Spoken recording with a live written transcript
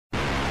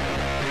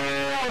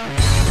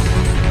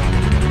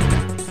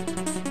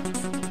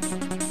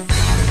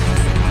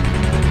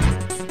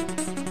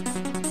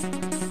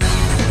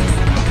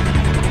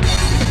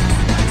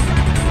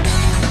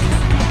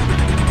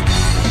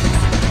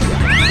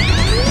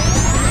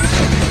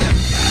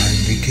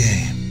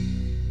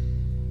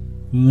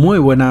Muy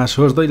buenas,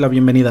 os doy la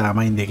bienvenida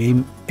a Hind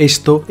D.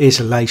 Esto es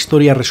la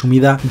historia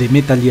resumida de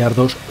Metal Gear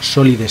 2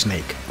 Solid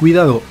Snake.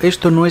 Cuidado,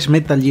 esto no es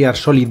Metal Gear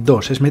Solid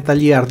 2, es Metal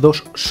Gear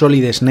 2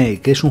 Solid Snake,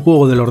 que es un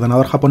juego del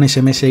ordenador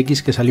japonés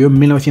MSX que salió en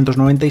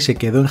 1990 y se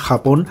quedó en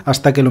Japón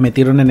hasta que lo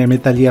metieron en el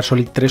Metal Gear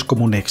Solid 3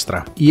 como un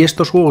extra. Y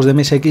estos juegos de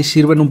MSX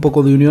sirven un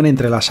poco de unión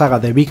entre la saga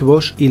de Big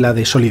Boss y la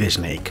de Solid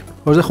Snake.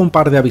 Os dejo un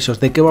par de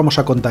avisos de qué vamos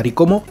a contar y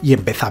cómo, y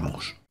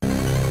empezamos.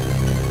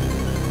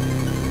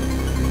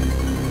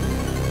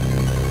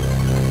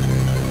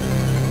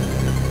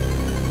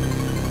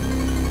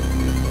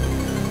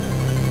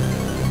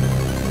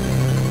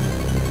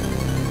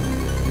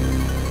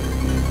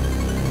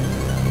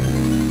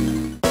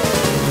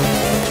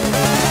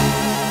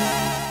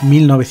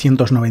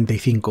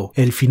 ...1995,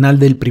 el final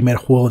del primer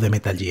juego de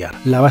Metal Gear.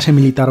 La base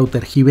militar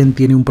Outer Heaven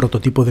tiene un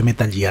prototipo de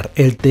Metal Gear,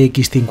 el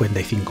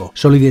TX-55.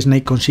 Solid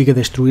Snake consigue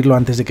destruirlo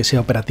antes de que sea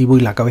operativo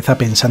y la cabeza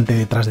pensante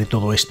detrás de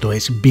todo esto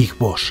es Big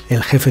Boss,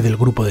 el jefe del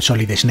grupo de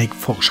Solid Snake,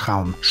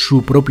 Foxhound.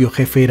 Su propio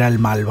jefe era el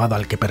malvado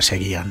al que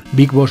perseguían.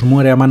 Big Boss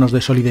muere a manos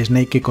de Solid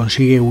Snake, que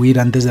consigue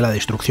huir antes de la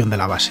destrucción de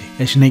la base.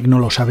 Snake no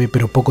lo sabe,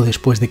 pero poco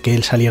después de que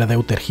él saliera de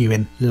Outer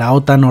Heaven, la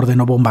OTAN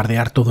ordenó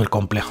bombardear todo el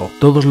complejo.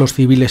 Todos los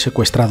civiles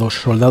secuestrados,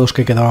 soldados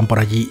que quedaban por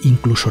allí,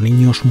 incluso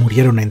niños,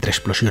 murieron entre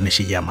explosiones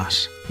y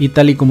llamas. Y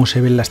tal y como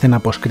se ve en la escena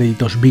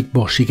postcréditos, Big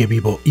Boss sigue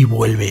vivo y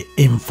vuelve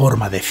en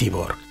forma de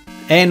cyborg.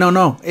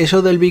 No,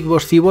 eso del Big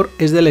Boss Cyborg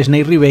es del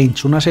Snake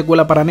Revenge, una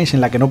secuela para NES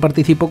en la que no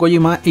participó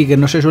Kojima y que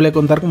no se suele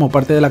contar como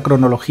parte de la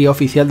cronología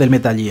oficial del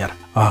Metal Gear.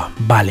 Ah,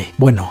 vale,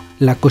 bueno,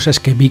 la cosa es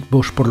que Big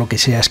Boss, por lo que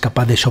sea, es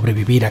capaz de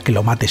sobrevivir a que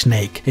lo mate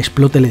Snake,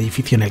 explote el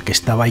edificio en el que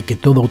estaba y que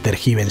todo Outer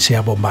Heaven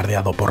sea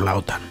bombardeado por la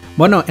OTAN.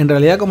 Bueno, en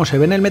realidad, como se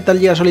ve en el Metal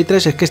Gear Solid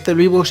 3, es que este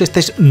Big Boss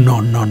es...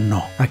 No.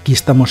 Aquí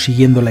estamos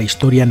siguiendo la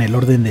historia en el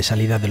orden de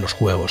salida de los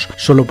juegos.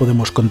 Solo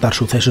podemos contar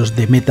sucesos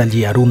de Metal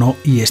Gear 1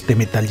 y este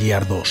Metal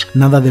Gear 2.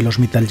 Nada de los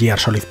Metal Gear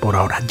Solid por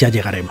ahora, ya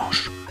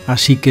llegaremos.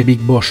 Así que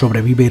Big Boss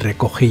sobrevive y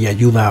recoge y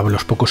ayuda a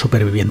los pocos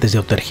supervivientes de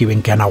Outer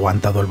Heaven que han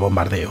aguantado el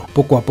bombardeo.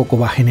 Poco a poco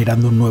va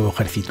generando un nuevo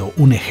ejército,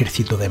 un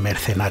ejército de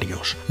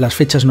mercenarios. Las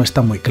fechas no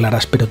están muy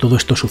claras, pero todo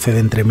esto sucede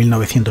entre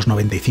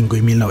 1995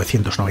 y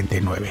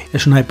 1999.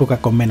 Es una época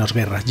con menos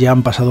guerras, ya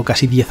han pasado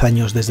casi 10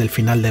 años desde el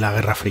final de la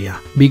Guerra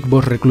Fría. Big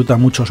Boss recluta a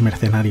muchos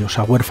mercenarios,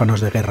 a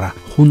huérfanos de guerra.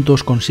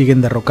 Juntos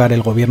consiguen derrocar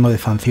el gobierno de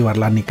Zanzibar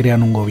Land y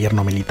crean un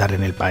gobierno militar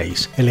en el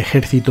país. El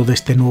ejército de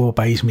este nuevo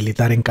país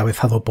militar,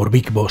 encabezado por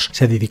Big Boss,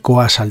 se dedicó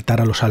a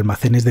asaltar a los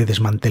almacenes de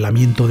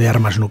desmantelamiento de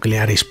armas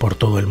nucleares por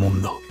todo el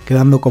mundo,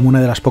 quedando como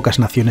una de las pocas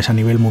naciones a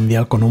nivel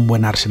mundial con un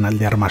buen arsenal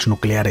de armas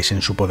nucleares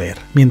en su poder.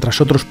 Mientras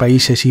otros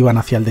países iban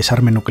hacia el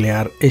desarme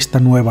nuclear, esta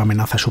nueva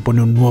amenaza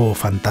supone un nuevo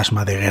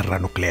fantasma de guerra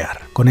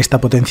nuclear. Con esta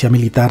potencia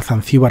militar,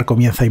 Zanzíbar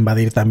comienza a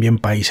invadir también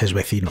países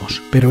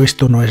vecinos. Pero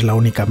esto no es la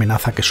única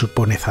amenaza que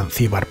supone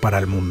Zanzíbar para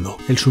el mundo.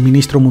 El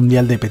suministro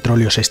mundial de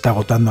petróleo se está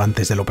agotando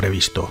antes de lo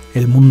previsto.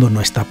 El mundo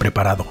no está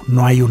preparado,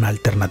 no hay una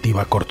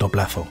alternativa a corto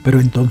plazo. Pero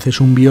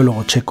entonces un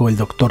biólogo checo, el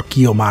Dr.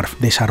 Kojima,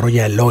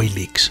 desarrolla el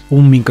Oilix,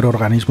 un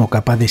microorganismo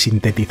capaz de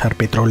sintetizar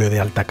petróleo de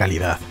alta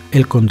calidad.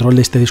 El control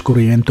de este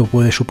descubrimiento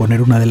puede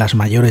suponer una de las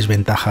mayores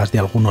ventajas de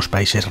algunos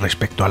países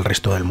respecto al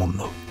resto del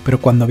mundo. Pero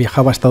cuando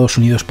viajaba a Estados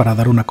Unidos para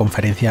dar una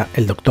conferencia,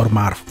 el Dr.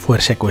 Marv fue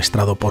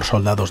secuestrado por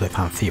soldados de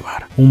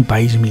Zanzíbar, un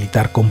país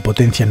militar con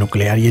potencia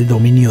nuclear y el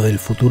dominio del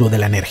futuro de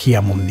la energía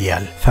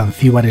mundial.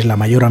 Zanzíbar es la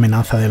mayor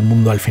amenaza del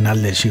mundo al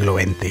final del siglo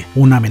XX,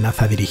 una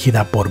amenaza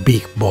dirigida por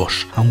Big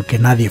Boss. Aunque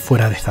nadie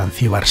fuera de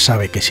Zanzíbar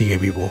sabe que sigue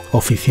vivo,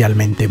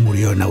 oficialmente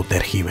murió en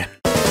Outer Heaven.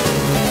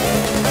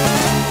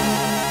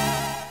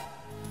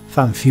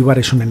 Zanzíbar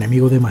es un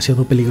enemigo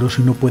demasiado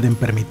peligroso y no pueden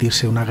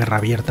permitirse una guerra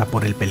abierta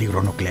por el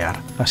peligro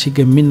nuclear. Así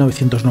que en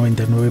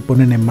 1999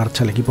 ponen en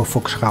marcha el equipo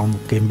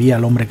Foxhound, que envía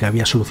al hombre que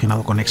había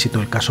solucionado con éxito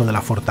el caso de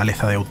la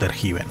fortaleza de Outer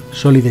Heaven.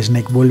 Solid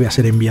Snake vuelve a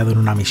ser enviado en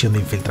una misión de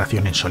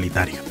infiltración en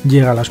solitario.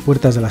 Llega a las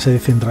puertas de la sede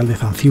central de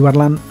Zanzibar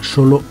Land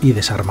solo y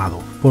desarmado.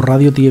 Por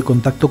radio tiene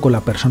contacto con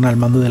la persona al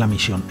mando de la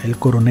misión, el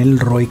coronel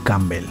Roy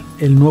Campbell,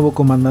 el nuevo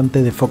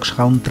comandante de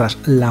Foxhound tras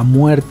la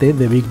muerte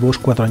de Big Boss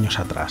 4 años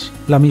atrás.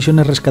 La misión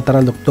es rescatar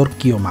al Dr.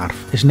 Kojima.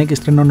 Snake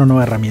estrena una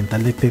nueva herramienta,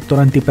 el detector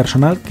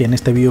antipersonal, que en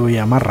este vídeo voy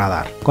a llamar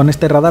radar. Con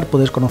este radar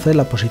puedes conocer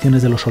las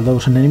posiciones de los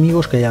soldados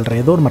enemigos que hay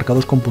alrededor,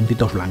 marcados con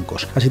puntitos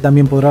blancos. Así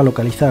también podrá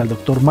localizar al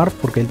Dr. Marv,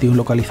 porque él tiene un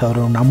localizador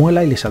en una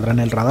muela y le saldrá en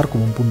el radar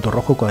como un punto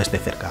rojo cuando esté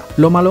cerca.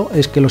 Lo malo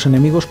es que los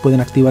enemigos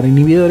pueden activar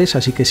inhibidores,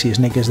 así que si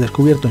Snake es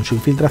descubierto en su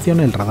infiltración,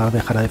 el radar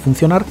dejará de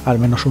funcionar, al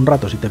menos un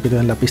rato. Si te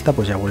pierden la pista,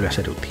 pues ya vuelve a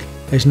ser útil.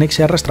 Snake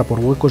se arrastra por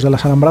huecos de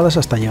las alambradas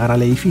hasta llegar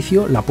al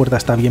edificio. La puerta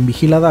está bien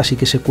vigilada, así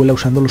que se cuela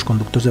usando los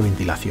conductos de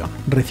ventilación.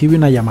 Recibe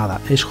una llamada,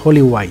 es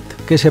Holly White,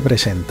 que se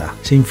presenta.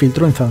 Se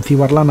infiltró en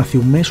Zanzibar Land hace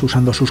un mes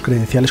usando sus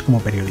credenciales como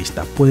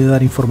periodista. Puede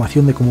dar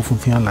información de cómo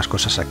funcionan las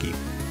cosas aquí.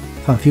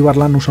 Zanzibar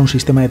Land usa un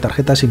sistema de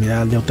tarjetas similar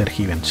al de Outer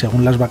Heaven.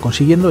 Según las va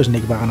consiguiendo,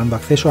 Snake va ganando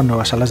acceso a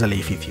nuevas salas del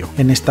edificio.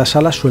 En estas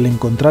salas suele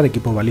encontrar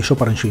equipo valioso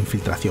para su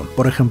infiltración,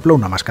 por ejemplo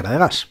una máscara de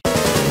gas.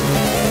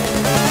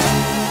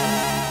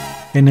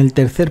 En el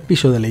tercer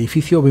piso del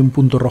edificio ve un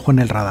punto rojo en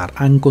el radar.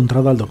 Ha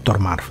encontrado al Dr.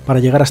 Marv. Para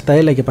llegar hasta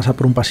él hay que pasar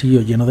por un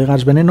pasillo lleno de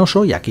gas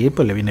venenoso y aquí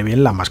pues le viene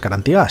bien la máscara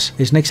antigas.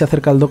 Snake se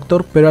acerca al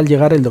doctor, pero al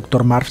llegar el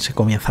Dr. Marv se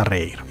comienza a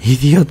reír.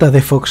 Idiota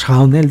de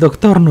Foxhound, el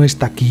doctor no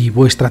está aquí,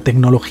 vuestra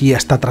tecnología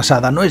está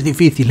atrasada, no es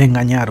difícil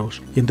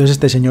engañaros. ¿Y entonces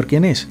este señor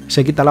quién es?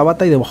 Se quita la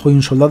bata y debajo hay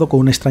un soldado con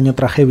un extraño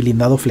traje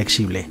blindado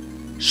flexible.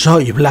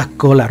 Soy Black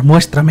Collar,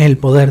 muéstrame el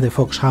poder de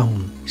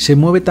Foxhound. Se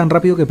mueve tan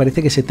rápido que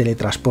parece que se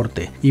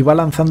teletransporte y va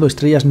lanzando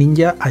estrellas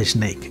ninja a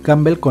Snake.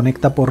 Campbell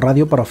conecta por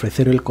radio para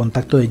ofrecer el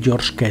contacto de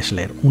George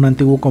Kessler, un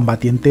antiguo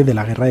combatiente de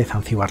la guerra de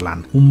Zanzibar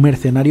Land, un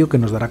mercenario que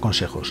nos dará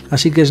consejos.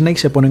 Así que Snake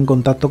se pone en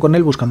contacto con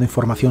él buscando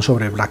información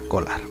sobre Black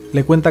Collar.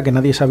 Le cuenta que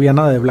nadie sabía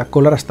nada de Black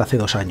Collar hasta hace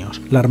 2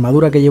 años. La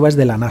armadura que lleva es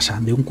de la NASA,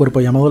 de un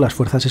cuerpo llamado las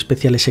Fuerzas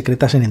Especiales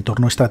Secretas en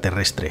entorno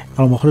extraterrestre.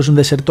 A lo mejor es un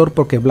desertor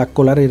porque Black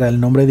Collar era el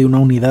nombre de una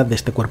unidad de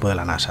este cuerpo de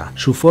la NASA.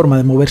 Su forma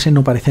de moverse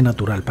no parece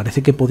natural,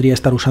 parece que podría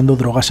estar usando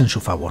drogas en su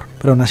favor,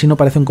 pero aún así no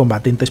parece un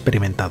combatiente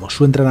experimentado,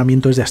 su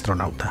entrenamiento es de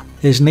astronauta.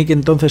 Snake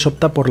entonces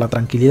opta por la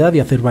tranquilidad y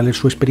hacer valer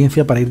su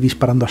experiencia para ir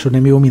disparando a su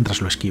enemigo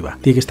mientras lo esquiva.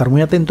 Tiene que estar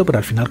muy atento, pero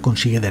al final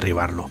consigue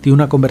derribarlo. Tiene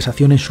una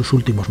conversación en sus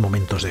últimos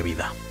momentos de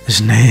vida.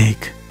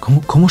 Snake,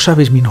 ¿Cómo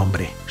sabes mi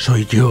nombre?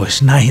 Soy yo,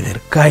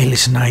 Snyder, Kyle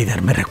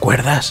Snyder, ¿me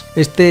recuerdas?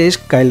 Este es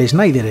Kyle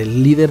Snyder,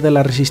 el líder de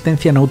la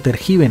resistencia en Outer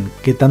Heaven,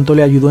 que tanto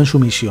le ayudó en su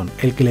misión,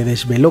 el que le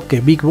desveló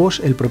que Big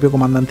Boss, el propio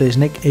comandante de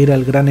Snake, era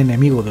el gran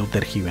enemigo de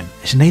Outer Heaven.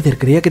 Snyder,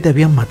 creía que te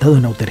habían matado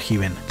en Outer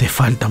Heaven. Te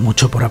falta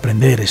mucho por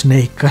aprender,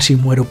 Snake, casi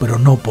muero, pero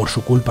no por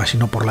su culpa,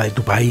 sino por la de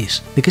tu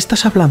país. ¿De qué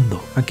estás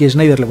hablando? Aquí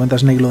Snyder le cuenta a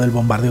Snake lo del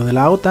bombardeo de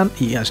la OTAN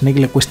y a Snake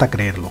le cuesta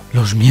creerlo.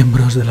 Los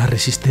miembros de la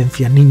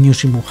resistencia,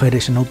 niños y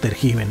mujeres en Outer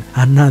Heaven,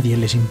 a nadie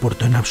les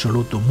importó en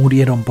absoluto,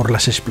 murieron por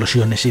las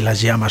explosiones y las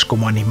llamas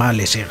como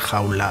animales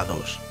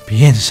enjaulados.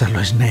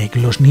 Piénsalo,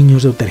 Snake, los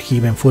niños de Outer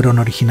Heaven fueron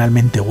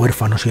originalmente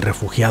huérfanos y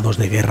refugiados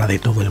de guerra de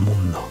todo el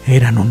mundo.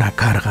 Eran una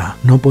carga,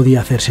 no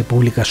podía hacerse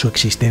pública su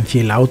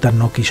existencia y la OTAN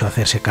no quiso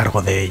hacerse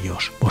cargo de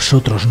ellos.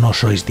 Vosotros no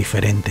sois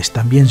diferentes,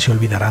 también se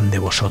olvidarán de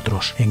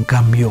vosotros. En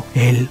cambio,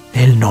 él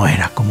no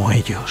era como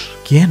ellos.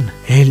 ¿Quién?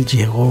 Él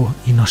llegó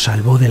y nos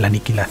salvó de la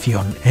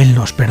aniquilación. Él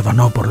nos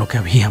perdonó por lo que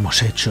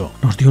habíamos hecho.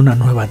 Nos dio una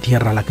nueva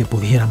tierra a la que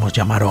pudiéramos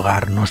llamar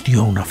hogar, nos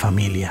dio una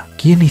familia.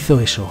 ¿Quién hizo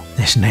eso?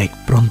 Snake,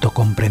 pronto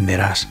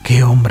comprenderás.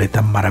 ¡Qué hombre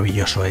tan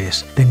maravilloso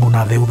es! Tengo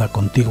una deuda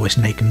contigo,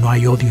 Snake, no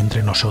hay odio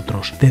entre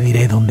nosotros. Te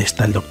diré dónde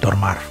está el Dr.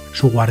 Marv.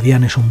 Su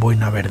guardián es un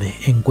boina verde,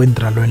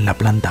 encuéntralo en la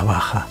planta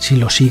baja. Si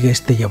lo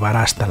sigues te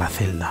llevará hasta la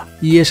celda.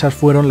 Y esas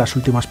fueron las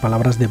últimas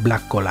palabras de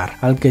Black Collar,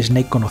 al que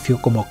Snake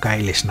conoció como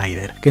Kyle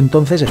Snyder, que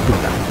entonces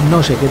explica: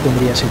 no sé qué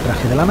tendría ese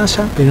traje de la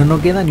NASA, pero no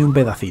queda ni un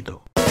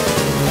pedacito.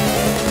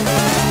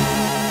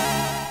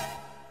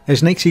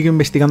 Snake sigue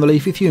investigando el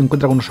edificio y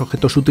encuentra unos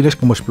objetos útiles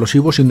como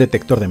explosivos y un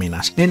detector de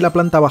minas. En la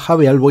planta baja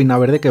ve al boina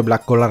verde que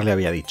Black Collar le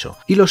había dicho,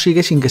 y lo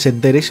sigue sin que se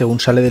entere según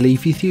sale del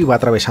edificio y va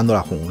atravesando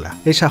la jungla.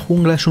 Esa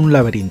jungla es un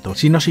laberinto,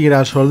 si no siguiera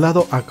al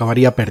soldado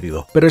acabaría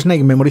perdido, pero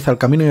Snake memoriza el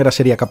camino y ahora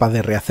sería capaz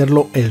de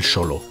rehacerlo él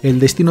solo. El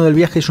destino del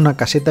viaje es una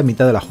caseta en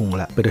mitad de la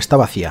jungla, pero está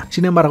vacía.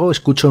 Sin embargo,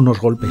 escucha unos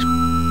golpes.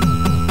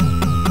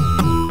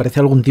 Parece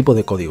algún tipo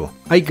de código.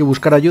 Hay que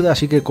buscar ayuda,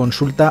 así que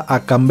consulta a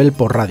Campbell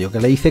por radio, que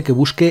le dice que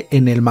busque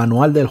en el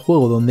manual del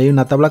juego, donde hay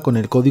una tabla con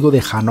el código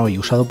de Hanoi,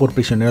 usado por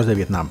prisioneros de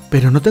Vietnam.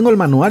 Pero no tengo el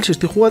manual si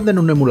estoy jugando en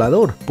un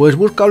emulador. Pues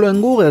búscalo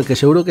en Google, que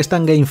seguro que está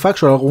en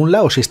GameFAQs o en algún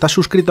lado. Si estás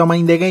suscrito a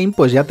Hind D Game,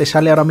 pues ya te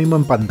sale ahora mismo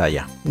en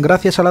pantalla.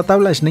 Gracias a la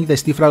tabla, Snake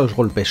descifra los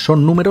golpes.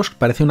 Son números,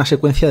 parece una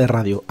secuencia de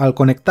radio. Al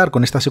conectar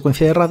con esta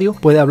secuencia de radio,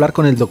 puede hablar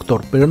con el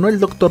doctor, pero no el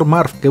Dr.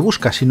 Marv que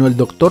busca, sino el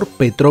Dr.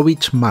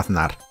 Petrovich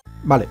Maznar.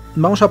 Vale,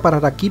 vamos a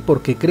parar aquí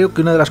porque creo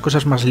que una de las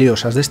cosas más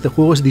liosas de este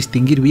juego es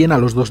distinguir bien a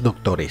los dos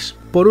doctores.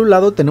 Por un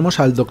lado tenemos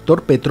al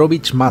Dr.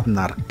 Petrovich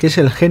Maznar, que es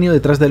el genio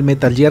detrás del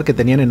Metal Gear que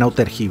tenían en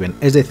Outer Heaven,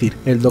 es decir,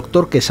 el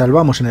doctor que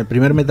salvamos en el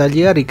primer Metal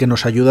Gear y que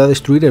nos ayuda a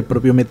destruir el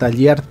propio Metal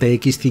Gear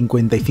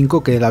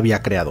TX55 que él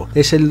había creado.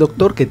 Es el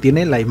doctor que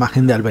tiene la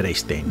imagen de Albert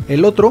Einstein.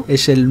 El otro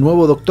es el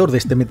nuevo doctor de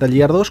este Metal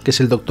Gear 2, que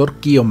es el Dr.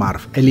 Kyo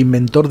Marv, el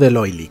inventor del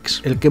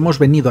Oilix, el que hemos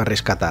venido a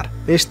rescatar.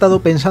 He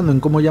estado pensando en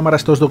cómo llamar a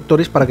estos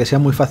doctores para que sea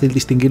muy fácil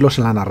distinguirlos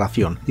en la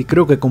narración, y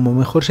creo que como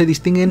mejor se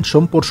distinguen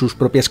son por sus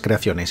propias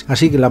creaciones,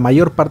 así que la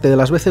mayor parte de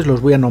las veces los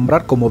voy a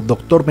nombrar como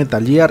Dr.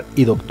 Metal Gear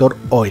y Dr.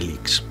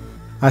 Oilix.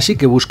 Así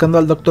que buscando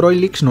al Dr.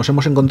 Oilix nos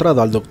hemos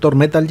encontrado al Dr.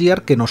 Metal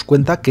Gear, que nos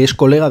cuenta que es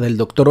colega del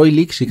Dr.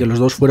 Oilix y que los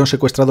dos fueron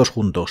secuestrados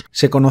juntos.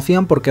 Se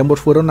conocían porque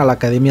ambos fueron a la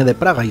Academia de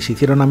Praga y se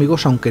hicieron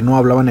amigos aunque no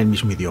hablaban el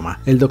mismo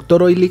idioma. El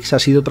Dr. Oilix ha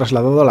sido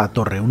trasladado a la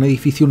Torre, un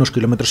edificio unos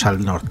kilómetros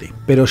al norte.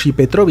 Pero si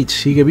Petrovich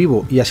sigue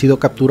vivo y ha sido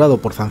capturado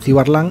por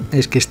Zanzibar Land,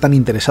 es que están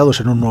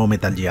interesados en un nuevo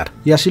Metal Gear.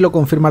 Y así lo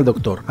confirma el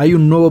Doctor. Hay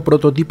un nuevo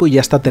prototipo y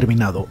ya está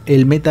terminado,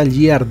 el Metal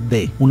Gear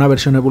D, una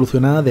versión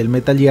evolucionada del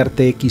Metal Gear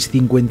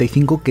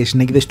TX55 que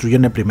Snake destruyó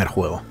en el primer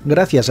juego.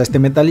 Gracias a este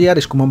Metal Gear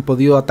es como han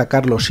podido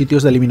atacar los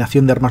sitios de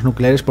eliminación de armas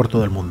nucleares por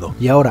todo el mundo.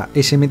 Y ahora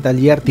ese Metal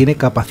Gear tiene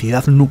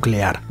capacidad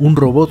nuclear, un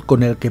robot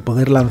con el que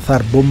poder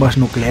lanzar bombas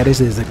nucleares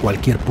desde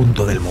cualquier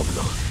punto del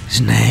mundo.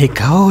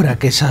 Snake, ahora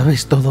que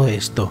sabes todo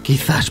esto,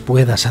 quizás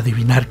puedas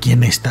adivinar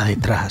quién está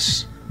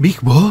detrás. ¿Big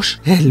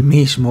Boss? Él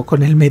mismo,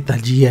 con el Metal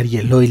Gear y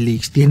el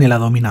Oilix, tiene la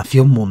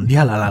dominación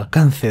mundial al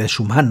alcance de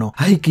su mano.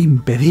 Hay que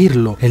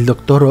impedirlo. El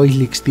Dr.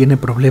 Oilix tiene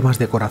problemas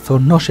de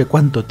corazón, no sé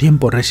cuánto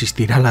tiempo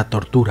resistirá la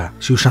tortura.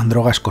 Si usan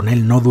drogas con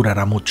él no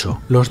durará mucho.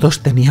 Los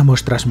dos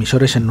teníamos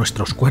transmisores en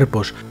nuestros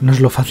cuerpos. Nos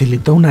lo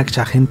facilitó una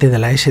exagente de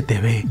la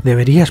STB.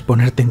 Deberías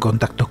ponerte en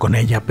contacto con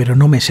ella, pero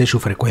no me sé su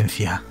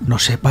frecuencia.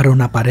 Nos separa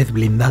una pared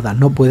blindada,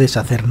 no puedes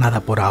hacer nada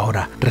por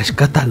ahora.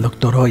 Rescata al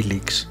Dr.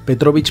 Oilix.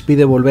 Petrovich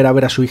pide volver a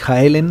ver a su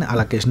hija Ellen, a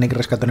la que Snake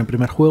rescató en el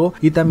primer juego,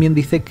 y también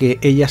dice que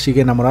ella sigue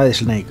enamorada de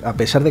Snake, a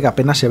pesar de que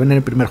apenas se ven en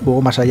el primer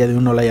juego más allá de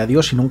un hola y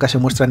adiós y nunca se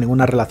muestra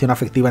ninguna relación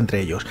afectiva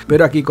entre ellos.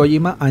 Pero aquí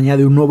Kojima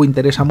añade un nuevo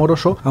interés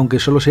amoroso, aunque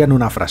solo sea en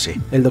una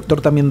frase. El doctor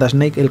también da a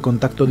Snake el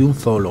contacto de un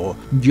zoólogo,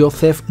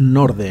 Joseph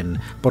Norden,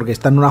 porque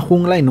está en una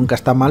jungla y nunca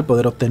está mal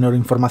poder obtener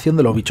información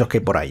de los bichos que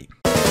hay por ahí.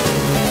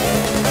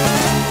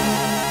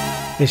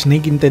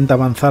 Snake intenta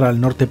avanzar al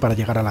norte para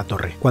llegar a la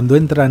torre. Cuando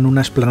entra en una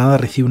explanada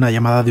recibe una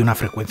llamada de una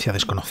frecuencia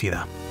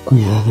desconocida.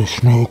 Cuidado,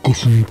 Snake,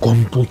 es un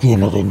campo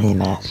lleno de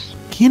minas.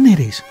 ¿Quién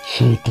eres?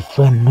 Soy tu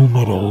fan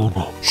número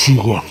 1.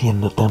 Sigue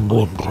haciendo tan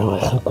buen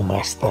trabajo como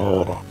hasta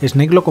ahora.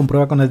 Snake lo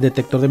comprueba con el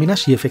detector de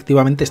minas y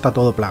efectivamente está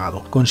todo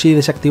plagado. Consigue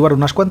desactivar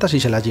unas cuantas y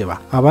se las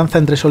lleva. Avanza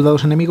entre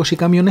soldados enemigos y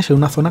camiones en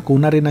una zona con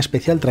una arena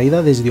especial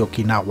traída desde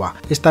Okinawa.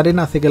 Esta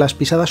arena hace que las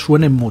pisadas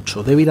suenen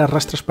mucho, debe ir a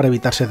rastras para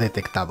evitar ser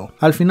detectado.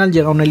 Al final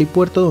llega a un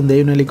helipuerto donde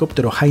hay un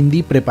helicóptero Hind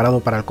D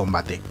preparado para el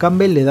combate.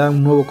 Campbell le da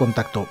un nuevo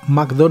contacto,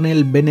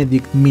 McDonnell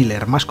Benedict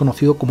Miller, más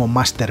conocido como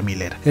Master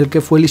Miller, el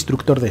que fue el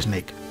instructor de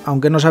Snake,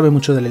 aunque no sabe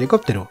mucho del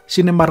helicóptero.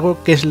 Sin embargo,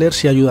 Kessler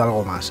sí ayuda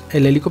algo más.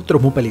 El helicóptero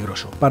es muy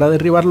peligroso. Para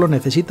derribarlo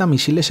necesita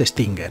misiles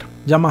Stinger.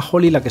 Llama a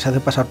Holly, la que se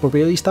hace pasar por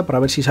periodista, para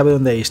ver si sabe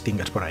dónde hay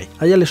Stingers por ahí.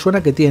 A ella le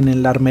suena que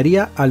tienen la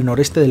armería al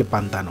noreste del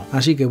pantano,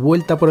 así que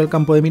vuelta por el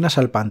campo de minas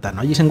al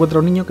pantano. Allí se encuentra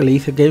un niño que le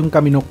dice que hay un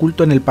camino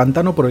oculto en el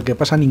pantano por el que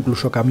pasan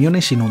incluso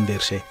camiones sin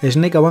hundirse.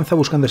 Snake avanza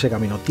buscando ese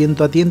camino,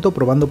 tiento a tiento,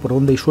 probando por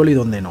dónde hay suelo y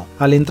dónde no.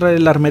 Al entrar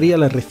en la armería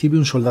le recibe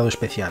un soldado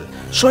especial.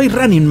 «Soy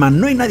Running Man,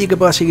 no hay nadie que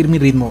pueda seguir mi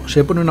ritmo».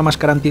 Se pone una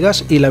máscara antigas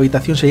y la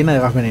habitación se llena de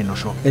gas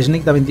venenoso.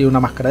 Snake también tiene una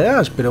máscara de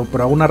gas, pero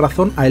por alguna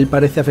razón a él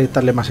parece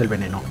afectarle más el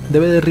veneno.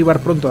 Debe derribar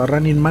pronto a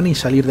Running Man y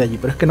salir de allí,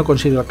 pero es que no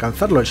consigue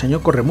alcanzarlo, el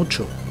señor corre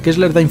mucho.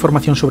 Kessler da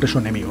información sobre su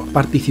enemigo.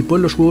 Participó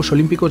en los Juegos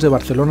Olímpicos de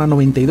Barcelona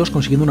 92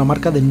 consiguiendo una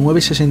marca de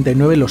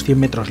 9.69 en los 100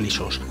 metros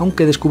lisos,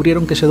 aunque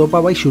descubrieron que se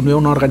dopaba y se unió a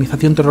una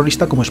organización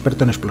terrorista como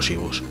experto en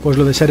explosivos. Pues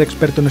lo de ser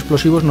experto en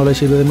explosivos no le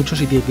sirve de mucho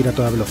si tiene que ir a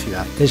toda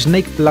velocidad.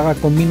 Snake plaga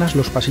con minas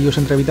los pasillos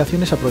entre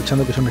habitaciones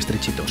aprovechando que son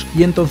estrechitos,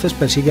 y entonces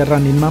persigue a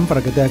Running Man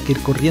para que tenga que ir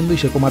corriendo y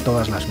se coma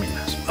todas las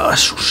minas.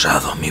 «Has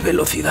usado mi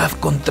velocidad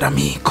contra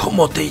mí.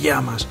 ¿Cómo te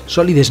llamas?»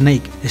 «Solid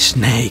Snake».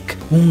 «Snake,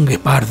 un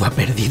guepardo ha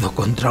perdido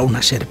contra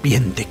una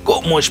serpiente.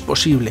 ¿Cómo es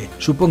posible?»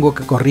 «Supongo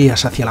que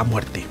corrías hacia la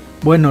muerte».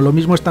 Bueno, lo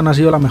mismo esta no ha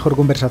sido la mejor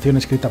conversación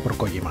escrita por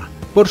Kojima.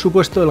 Por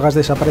supuesto, el gas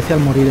desaparece al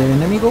morir el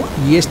enemigo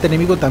y este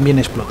enemigo también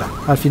explota.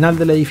 Al final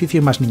del edificio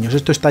hay más niños,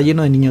 esto está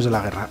lleno de niños de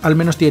la guerra, al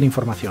menos tienen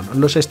información.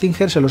 Los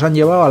Stingers se los han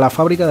llevado a la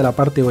fábrica de la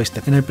parte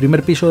oeste, en el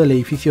primer piso del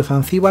edificio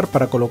Zanzibar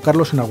para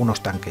colocarlos en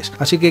algunos tanques.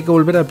 Así que hay que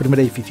volver al primer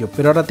edificio,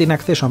 pero ahora tiene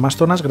acceso a más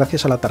zonas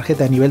gracias a la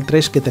tarjeta de nivel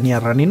 3 que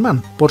tenía Running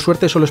Man. Por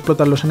suerte solo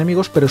explotan los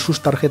enemigos, pero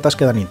sus tarjetas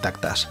quedan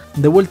intactas.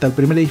 De vuelta al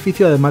primer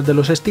edificio, además de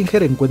los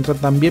Stinger, encuentran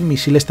también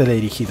misiles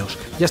teledirigidos.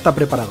 Ya está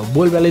preparado,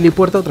 vuelve al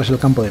helipuerto tras el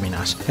campo de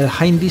minas. El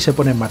Hind D se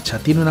pone en marcha,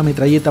 tiene una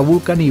metralleta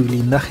Vulcan y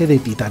blindaje de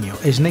titanio.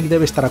 Snake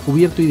debe estar a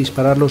cubierto y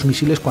disparar los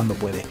misiles cuando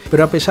puede,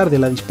 pero a pesar de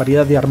la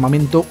disparidad de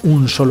armamento,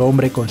 un solo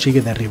hombre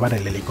consigue derribar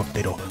el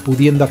helicóptero,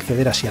 pudiendo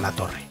acceder así a la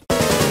torre.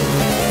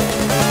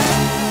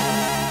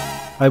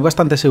 Hay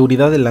bastante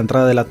seguridad en la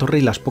entrada de la torre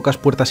y las pocas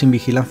puertas sin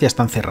vigilancia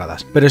están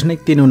cerradas, pero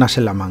Snake tiene unas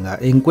en la manga,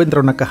 encuentra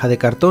una caja de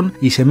cartón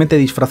y se mete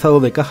disfrazado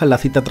de caja en la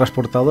cita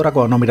transportadora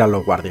cuando no miran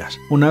los guardias.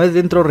 Una vez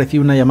dentro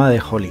recibe una llamada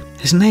de Holly.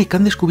 «Snake,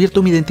 han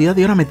descubierto mi identidad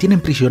y ahora me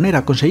tienen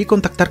prisionera. Conseguí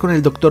contactar con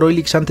el Dr.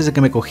 Oilix antes de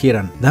que me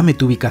cogieran. Dame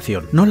tu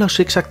ubicación». «No la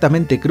sé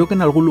exactamente, creo que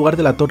en algún lugar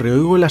de la torre.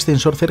 Oigo el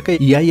ascensor cerca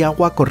y hay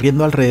agua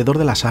corriendo alrededor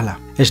de la sala».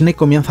 Snake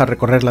comienza a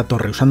recorrer la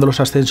torre usando los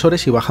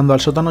ascensores y bajando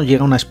al sótano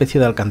llega a una especie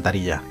de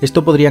alcantarilla.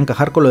 Esto podría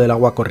encajar con lo del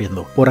agua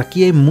corriendo. Por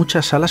aquí hay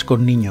muchas salas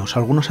con niños,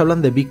 algunos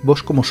hablan de Big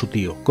Boss como su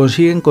tío.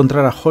 Consigue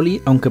encontrar a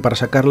Holly, aunque para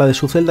sacarla de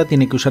su celda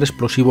tiene que usar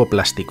explosivo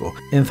plástico.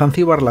 En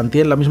Zanzibar Land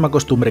tienen la misma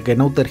costumbre que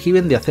en Outer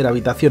Heaven de hacer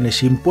habitaciones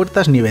sin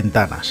puertas ni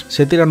ventanas.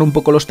 Se tiran un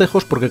poco los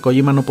tejos porque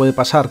Kojima no puede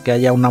pasar que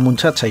haya una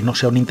muchacha y no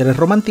sea un interés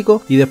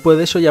romántico, y después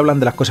de eso ya hablan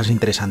de las cosas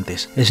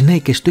interesantes.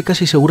 «Snake, estoy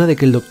casi segura de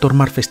que el Dr.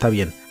 Marf está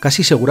bien».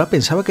 «¿Casi segura?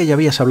 Pensaba que ya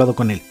habías hablado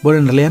con él». «Bueno,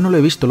 en realidad no lo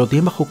he visto, lo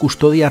tiene bajo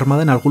custodia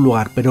armada en algún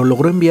lugar, pero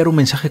logró enviar un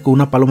mensaje con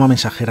una paloma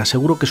mensajera. Seguro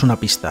seguro que es una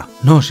pista.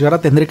 No, si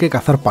ahora tendré que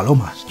cazar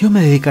palomas. Yo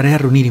me dedicaré a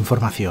reunir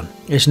información.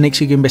 Snake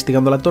sigue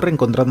investigando la torre,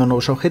 encontrando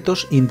nuevos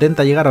objetos,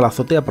 intenta llegar a la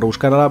azotea para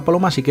buscar a la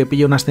paloma, así que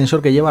pilla un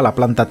ascensor que lleva a la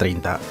planta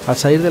 30. Al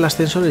salir del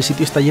ascensor el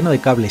sitio está lleno de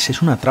cables.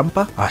 ¿Es una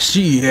trampa?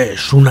 Así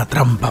es, una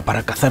trampa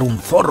para cazar un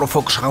zorro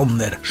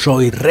foxhounder.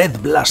 Soy Red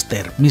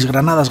Blaster. Mis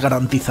granadas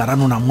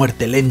garantizarán una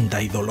muerte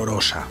lenta y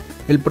dolorosa.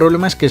 El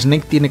problema es que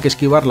Snake tiene que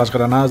esquivar las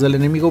granadas del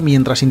enemigo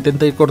mientras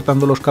intenta ir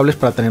cortando los cables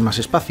para tener más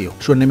espacio.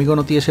 Su enemigo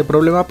no tiene ese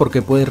problema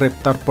porque puede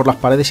reptar por las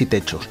paredes y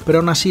techos, pero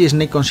aún así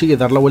Snake consigue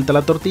dar la vuelta a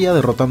la tortilla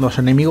derrotando a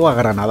su enemigo a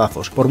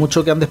granadazos. Por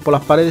mucho que andes por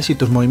las paredes y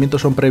tus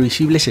movimientos son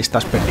previsibles,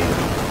 estás perdido.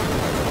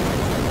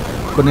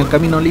 Con el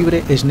camino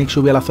libre, Snake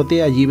sube a la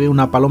azotea y allí ve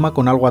una paloma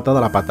con algo atada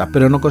a la pata,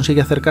 pero no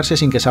consigue acercarse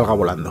sin que salga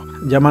volando.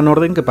 Llaman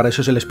orden, que para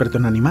eso es el experto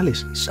en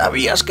animales.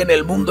 ¿Sabías que en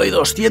el mundo hay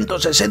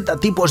 260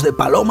 tipos de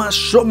palomas?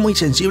 Son muy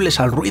sensibles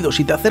al ruido,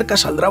 si te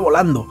acercas saldrá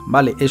volando.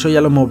 Vale, eso ya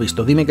lo hemos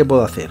visto, dime qué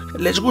puedo hacer.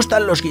 Les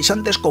gustan los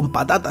guisantes con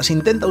patatas,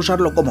 intenta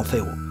usarlo como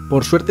cebo.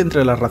 Por suerte,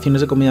 entre las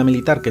raciones de comida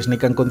militar que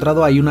Snake ha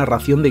encontrado hay una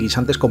ración de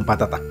guisantes con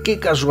patata. ¡Qué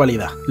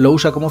casualidad! Lo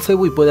usa como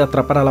cebo y puede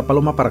atrapar a la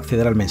paloma para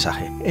acceder al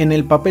mensaje. En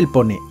el papel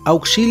pone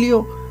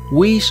auxilio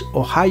Wish,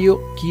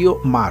 Ohio, Kyo,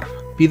 Marv.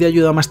 Pide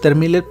ayuda a Master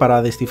Miller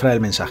para descifrar el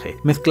mensaje.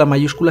 Mezcla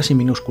mayúsculas y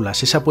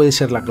minúsculas, esa puede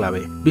ser la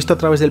clave. Visto a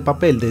través del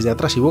papel, desde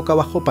atrás y boca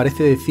abajo,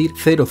 parece decir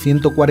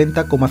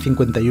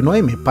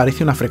 0140,51m,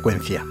 parece una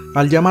frecuencia.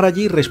 Al llamar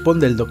allí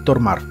responde el Dr.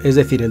 Marv, es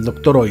decir, el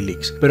Dr.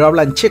 Oilix, pero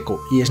habla en checo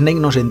y Snake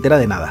no se entera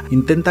de nada.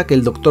 Intenta que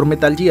el Dr.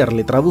 Metal Gear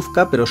le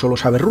traduzca, pero solo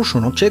sabe ruso,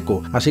 no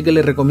checo, así que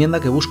le recomienda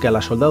que busque a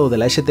la soldado de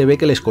la STB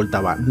que le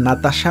escoltaba,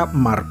 Natasha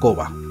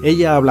Markova.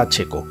 Ella habla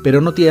checo,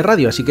 pero no tiene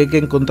radio, así que hay que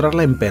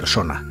encontrarla en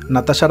persona.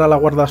 Natasha era la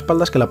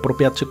guardaespaldas que la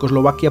propia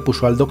Checoslovaquia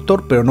puso al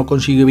doctor, pero no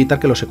consiguió evitar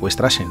que lo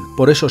secuestrasen.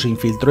 Por eso se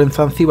infiltró en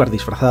Zanzibar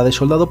disfrazada de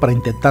soldado para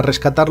intentar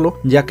rescatarlo,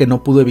 ya que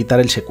no pudo evitar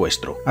el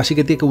secuestro. Así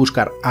que tiene que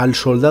buscar al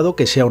soldado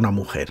que sea una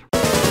mujer.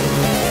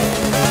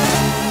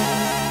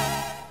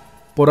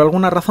 Por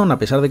alguna razón, a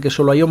pesar de que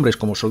solo hay hombres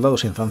como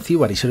soldados en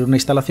Zanzíbar y ser una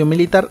instalación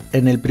militar,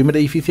 en el primer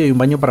edificio hay un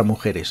baño para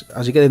mujeres,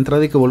 así que de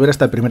entrada hay que volver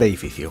hasta el primer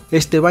edificio.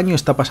 Este baño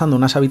está pasando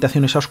unas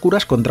habitaciones a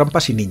oscuras con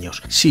trampas y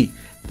niños. Sí,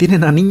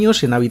 tienen a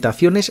niños en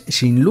habitaciones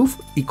sin luz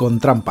y con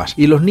trampas,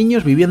 y los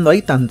niños viviendo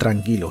ahí tan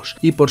tranquilos.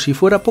 Y por si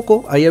fuera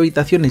poco, hay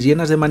habitaciones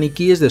llenas de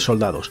maniquíes de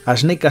soldados. A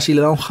Snake casi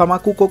le da un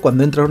jamacuco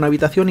cuando entra a una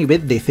habitación y ve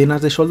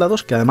decenas de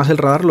soldados, que además el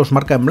radar los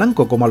marca en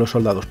blanco como a los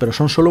soldados, pero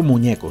son solo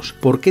muñecos.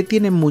 ¿Por qué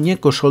tienen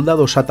muñecos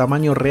soldados a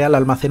tamaño real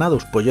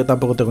almacenados? Pues yo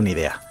tampoco tengo ni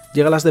idea.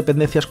 Llega a las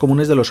dependencias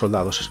comunes de los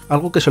soldados,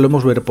 algo que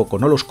solemos ver poco,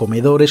 ¿no? Los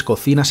comedores,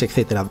 cocinas,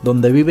 etc.,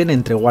 donde viven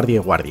entre guardia y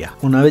guardia.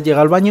 Una vez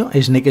llega al baño,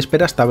 Snake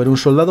espera hasta ver un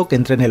soldado que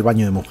entre en el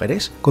baño de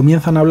mujeres.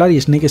 Comienzan a hablar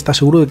y Snake está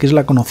seguro de que es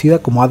la conocida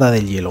como Hada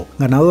del Hielo,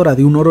 ganadora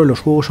de un oro en los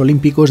Juegos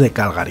Olímpicos de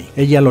Calgary.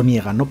 Ella lo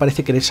niega, no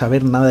parece querer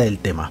saber nada del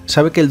tema.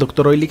 Sabe que el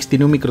Dr. Oilix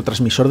tiene un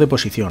microtransmisor de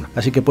posición,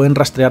 así que pueden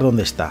rastrear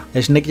dónde está.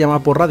 Snake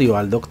llama por radio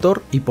al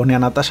doctor y pone a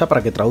Natasha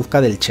para que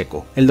traduzca del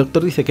checo. El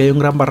doctor dice que hay un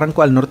gran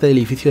barranco al norte del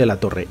edificio de la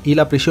torre, y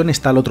la prisión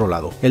está al otro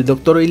lado. El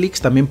Dr.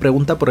 Oilix también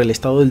pregunta por el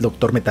estado del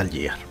Dr. Metal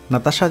Gear.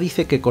 Natasha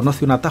dice que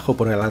conoce un atajo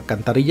por el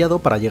alcantarillado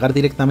para llegar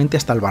directamente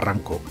hasta el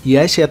barranco, y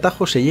a ese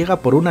atajo se llega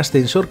por un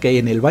ascensor que hay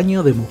en el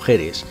baño de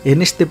mujeres.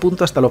 En este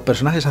punto hasta los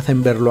personajes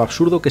hacen ver lo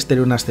absurdo que es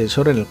tener un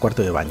ascensor en el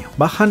cuarto de baño.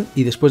 Bajan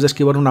y después de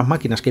esquivar unas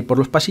máquinas que hay por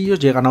los pasillos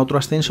llegan a otro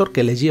ascensor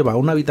que les lleva a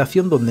una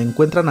habitación donde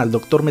encuentran al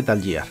Dr.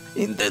 Metal Gear.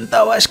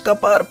 Intentaba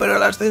escapar, pero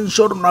el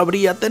ascensor no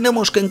abría,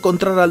 tenemos que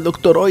encontrar al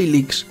Dr.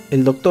 Oilix.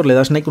 El doctor le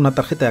da a Snake una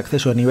tarjeta de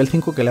acceso de nivel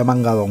 5 que le ha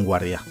mangado a un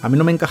guardia. A mí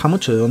no me encaja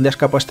mucho de dónde ha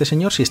escapado este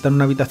señor si está en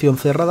una habitación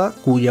cerrada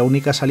cuya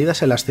única salida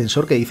es el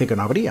ascensor que dice que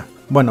no habría.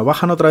 Bueno,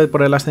 bajan otra vez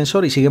por el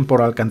ascensor y siguen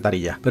por la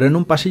alcantarilla, pero en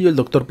un pasillo el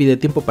doctor pide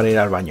tiempo para ir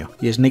al baño,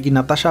 y Snake y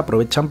Natasha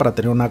aprovechan para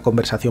tener una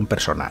conversación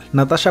personal.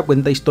 Natasha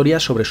cuenta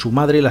historias sobre su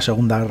madre y la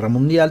Segunda Guerra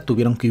Mundial,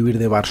 tuvieron que huir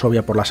de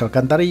Varsovia por las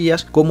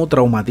alcantarillas, cómo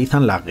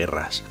traumatizan las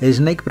guerras.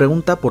 Snake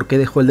pregunta por qué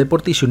dejó el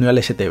deporte y se unió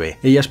al STB.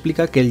 Ella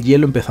explica que el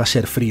hielo empezó a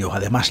ser frío,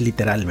 además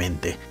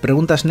literalmente.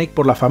 Pregunta a Snake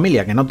por la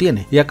familia, que no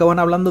tiene, y acaban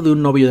hablando de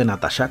un novio de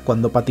Natasha.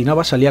 Cuando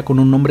patinaba salía con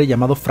un hombre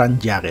llamado Frank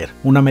Jagger,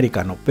 un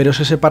americano, pero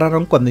se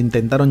separaron cuando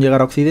intentaron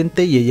llegar a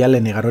Occidente y ella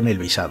le negaron el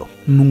visado.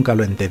 Nunca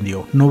lo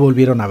entendió, no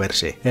volvieron a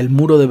verse. El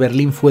muro de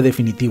Berlín fue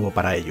definitivo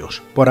para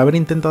ellos. Por haber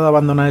intentado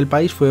abandonar el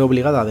país fue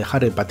obligada a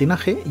dejar el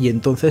patinaje y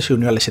entonces se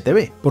unió al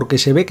STB, porque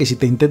se ve que si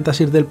te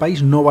intentas ir del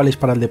país no vales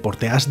para el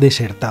deporte, has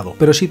desertado,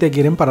 pero sí te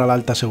quieren para la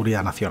alta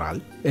seguridad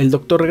nacional. El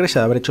doctor regresa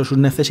de haber hecho sus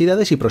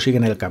necesidades y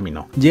prosiguen el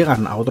camino.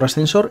 Llegan a otro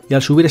ascensor y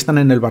al subir están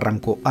en el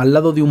barranco, al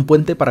lado de un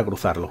puente para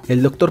cruzarlo.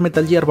 El doctor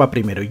Metal Gear va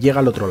primero y llega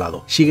al otro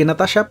lado. Sigue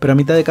Natasha, pero a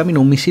mitad de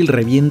camino un misil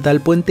revienta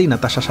el puente y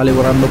Natasha sale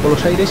volando por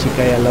los aires y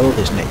cae al lado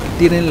de Snake.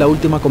 Tienen la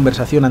última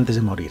conversación antes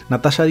de morir.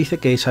 Natasha dice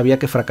que sabía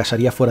que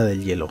fracasaría fuera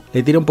del hielo.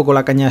 Le tira un poco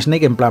la caña a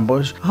Snake en plan,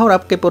 pues ahora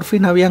que por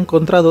fin había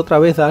encontrado otra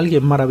vez a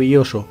alguien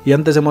maravilloso. Y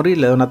antes de morir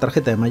le da una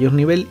tarjeta de mayor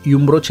nivel y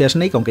un broche a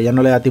Snake, aunque ya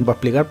no le da tiempo a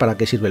explicar para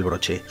qué sirve el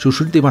broche.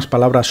 Sus últimas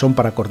palabras son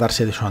para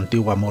acordarse de su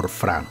antiguo amor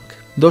Frank.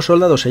 Dos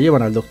soldados se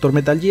llevan al Dr.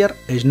 Metal Gear,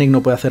 Snake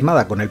no puede hacer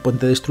nada con el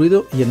puente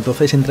destruido y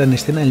entonces entra en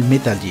escena el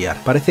Metal Gear.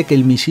 Parece que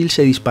el misil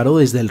se disparó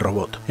desde el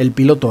robot. El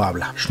piloto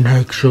habla.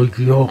 Snake, soy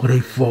yo,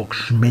 Gray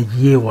Fox, me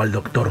llevo al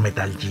Dr.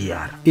 Metal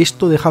Gear.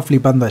 Esto deja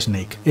flipando a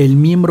Snake, el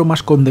miembro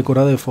más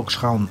condecorado de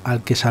Foxhound,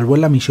 al que salvó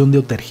en la misión de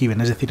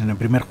Operación, es decir, en el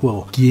primer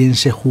juego. Quien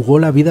se jugó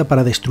la vida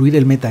para destruir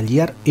el Metal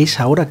Gear es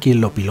ahora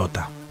quien lo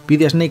pilota.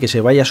 Pide a Snake que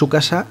se vaya a su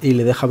casa y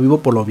le deja vivo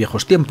por los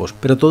viejos tiempos,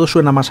 pero todo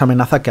suena más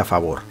amenaza que a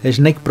favor.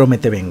 Snake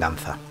promete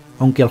venganza.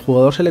 Aunque al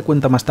jugador se le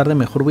cuenta más tarde,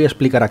 mejor voy a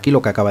explicar aquí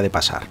lo que acaba de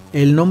pasar.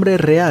 El nombre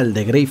real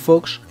de Gray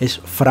Fox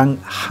es Frank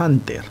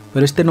Hunter,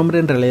 pero este nombre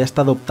en realidad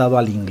está adoptado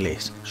al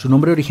inglés. Su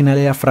nombre original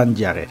era Frank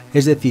Jagger,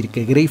 es decir,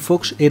 que Gray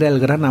Fox era el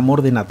gran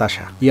amor de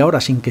Natasha, y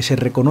ahora sin que se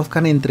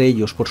reconozcan entre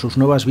ellos por sus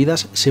nuevas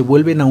vidas, se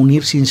vuelven a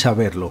unir sin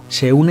saberlo.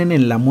 Se unen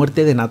en la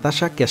muerte de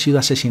Natasha, que ha sido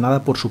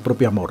asesinada por su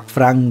propio amor,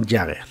 Frank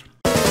Jagger.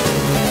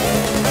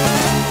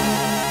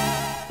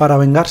 Para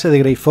vengarse de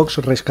Gray Fox,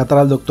 rescatar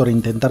al Doctor e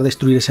intentar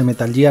destruir ese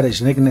Metal Gear,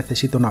 Snake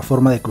necesita una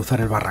forma de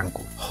cruzar el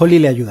barranco. Holly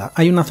le ayuda.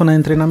 Hay una zona de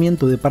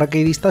entrenamiento de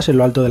paracaidistas en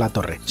lo alto de la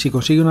torre. Si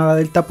consigue una ala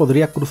delta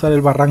podría cruzar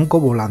el barranco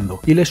volando,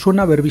 y le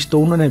suena haber visto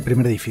uno en el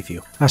primer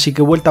edificio. Así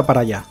que vuelta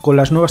para allá. Con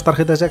las nuevas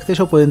tarjetas de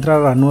acceso puede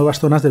entrar a las nuevas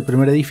zonas del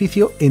primer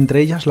edificio,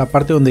 entre ellas la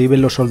parte donde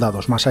viven los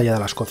soldados, más allá de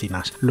las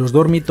cocinas. Los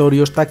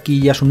dormitorios,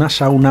 taquillas, una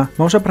sauna...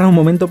 Vamos a parar un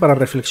momento para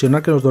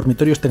reflexionar que los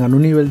dormitorios tengan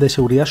un nivel de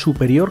seguridad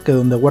superior que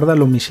donde guardan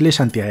los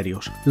misiles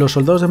antiaéreos. Los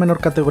soldados de menor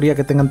categoría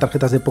que tengan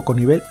tarjetas de poco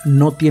nivel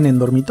no tienen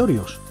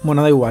dormitorios.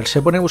 Bueno, da igual,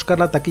 se pone a buscar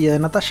la taquilla de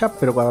Natasha,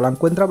 pero cuando la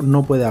encuentra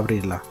no puede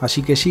abrirla.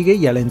 Así que sigue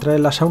y al entrar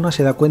en la sauna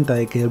se da cuenta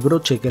de que el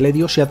broche que le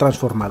dio se ha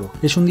transformado.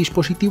 Es un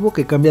dispositivo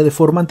que cambia de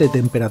forma ante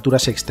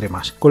temperaturas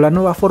extremas. Con la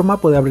nueva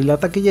forma puede abrir la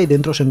taquilla y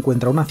dentro se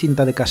encuentra una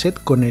cinta de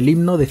cassette con el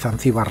himno de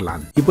Zanzibar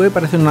Land. Y puede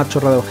parecer una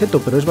chorrada de objeto,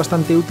 pero es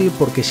bastante útil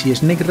porque si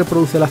Snake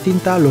reproduce la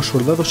cinta, los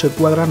soldados se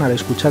cuadran al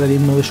escuchar el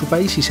himno de su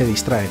país y se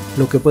distraen,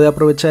 lo que puede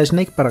aprovechar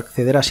Snake para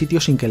acceder a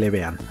sitios sin que le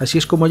vean. Así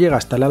es como llega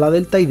hasta el ala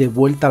delta y de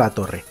vuelta a la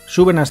torre.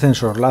 Sube en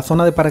ascensor. La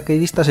zona de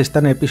paracaidistas está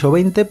en el piso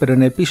 20, pero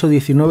en el piso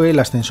 19 el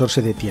ascensor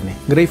se detiene.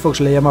 Gray Fox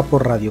le llama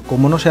por radio.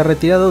 Como no se ha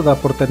retirado, da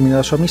por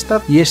terminada su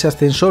amistad y ese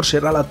ascensor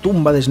será la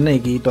tumba de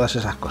Snake y todas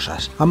esas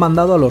cosas. Ha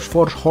mandado a los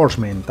Force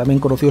Horsemen, también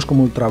conocidos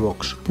como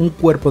Ultravox, un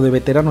cuerpo de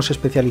veteranos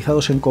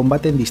especializados en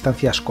combate en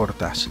distancias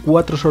cortas.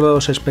 4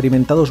 soldados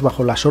experimentados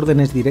bajo las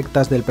órdenes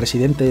directas del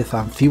presidente de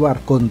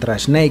Zanzibar contra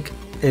Snake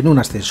en un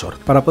ascensor.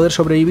 Para poder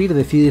sobrevivir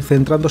decide ir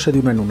centrándose de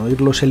uno en uno,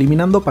 irlos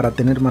eliminando para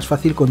tener más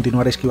fácil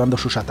continuar esquivando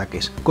sus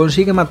ataques.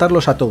 Consigue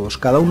matarlos a todos,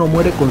 cada uno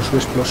muere con su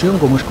explosión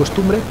como es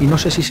costumbre y no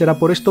sé si será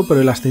por esto, pero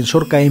el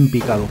ascensor cae en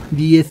picado.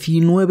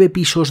 19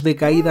 pisos de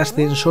caída,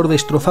 ascensor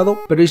destrozado,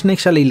 pero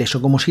Snake sale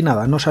ileso como si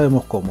nada, no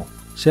sabemos cómo.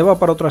 Se va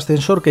para otro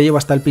ascensor que lleva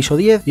hasta el piso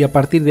 10 y a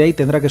partir de ahí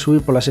tendrá que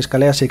subir por las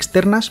escaleras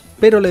externas,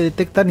 pero le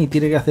detectan y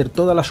tiene que hacer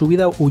toda la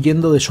subida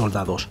huyendo de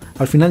soldados.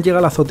 Al final llega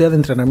a la azotea de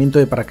entrenamiento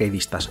de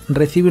paracaidistas.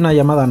 Recibe una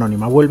llamada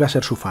anónima, vuelve a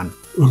ser su fan.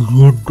 El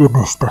viento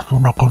en esta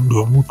zona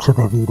cambia mucho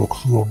de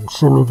dirección,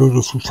 solo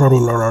debes usar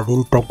el ala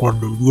delta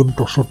cuando el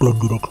viento sopla en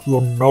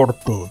dirección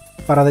norte.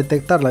 Para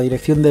detectar la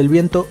dirección del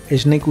viento,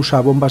 Snake usa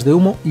bombas de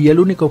humo y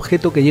el único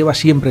objeto que lleva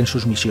siempre en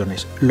sus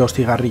misiones, los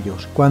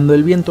cigarrillos. Cuando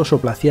el viento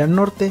sopla hacia el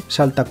norte,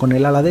 salta con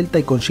el ala delta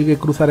y consigue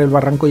cruzar el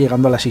barranco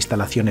llegando a las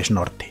instalaciones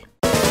norte.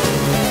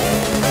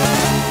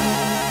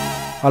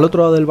 Al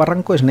otro lado del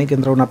barranco, Snake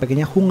entra a una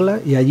pequeña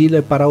jungla y allí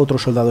le para otro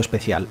soldado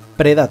especial,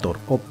 Predator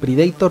o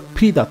Predator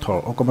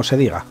o como se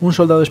diga, un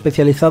soldado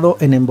especializado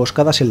en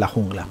emboscadas en la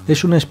jungla.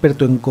 Es un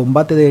experto en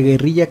combate de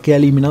guerrilla que ha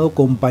eliminado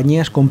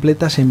compañías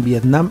completas en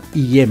Vietnam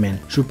y Yemen.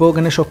 Supongo que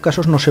en esos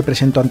casos no se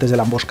presentó antes de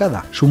la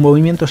emboscada. Su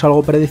movimiento es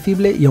algo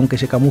predecible y aunque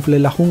se camufle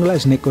en la jungla,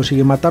 Snake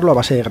consigue matarlo a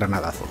base de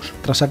granadazos.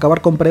 Tras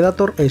acabar con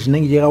Predator,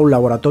 Snake llega a un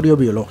laboratorio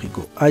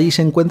biológico. Allí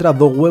se encuentra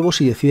 2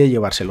 huevos y decide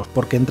llevárselos,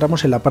 porque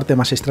entramos en la parte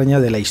más extraña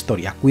de la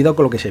historia. Cuidado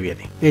con lo que se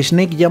viene.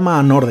 Snake llama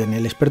a Norden,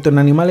 el experto en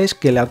animales,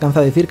 que le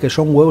alcanza a decir que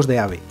son huevos de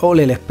ave.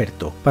 Ole el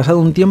experto. Pasado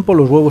un tiempo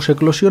los huevos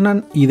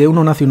eclosionan y de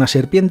uno nace una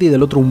serpiente y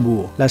del otro un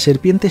búho. La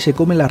serpiente se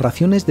come las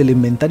raciones del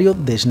inventario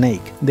de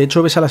Snake. De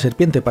hecho ves a la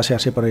serpiente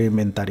pasearse por el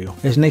inventario.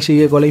 Snake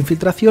sigue con la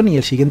infiltración y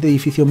el siguiente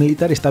edificio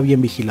militar está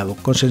bien vigilado,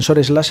 con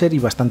sensores láser y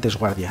bastantes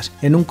guardias.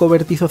 En un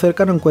cobertizo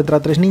cercano encuentra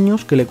a 3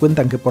 niños que le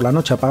cuentan que por la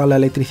noche apagan la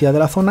electricidad de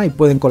la zona y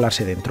pueden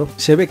colarse dentro.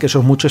 Se ve que eso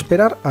es mucho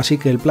esperar, así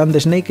que el plan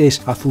de Snake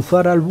es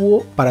azuzar al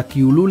búho para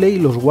que ulule y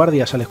los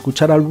guardias al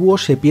escuchar al búho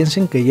se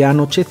piensen que ya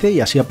anochece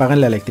y así apaguen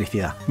la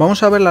electricidad.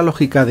 Vamos a ver la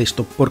lógica de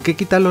esto. ¿Por qué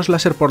quitar los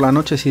láser por la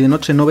noche si de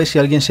noche no ves si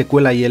alguien se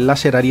cuela y el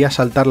láser haría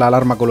saltar la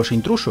alarma con los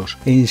intrusos?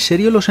 ¿En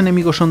serio los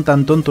enemigos son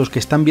tan tontos que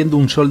están viendo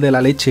un sol de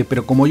la leche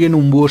pero como oyen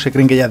un búho se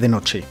creen que ya es de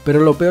noche?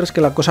 Pero lo peor es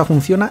que la cosa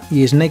funciona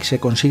y Snake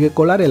se consigue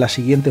colar en la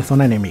siguiente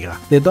zona enemiga.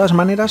 De todas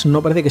maneras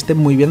no parece que estén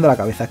muy bien de la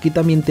cabeza. Aquí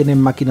también tienen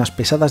máquinas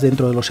pesadas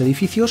dentro de los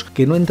edificios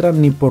que no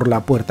entran ni por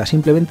la puerta,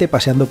 simplemente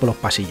paseando por los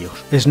pasillos.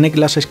 Snake Snake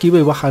las esquiva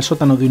y baja al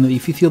sótano de un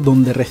edificio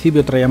donde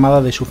recibe otra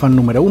llamada de su fan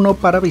número 1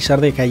 para avisar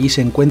de que allí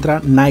se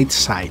encuentra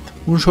Nightside,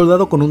 un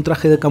soldado con un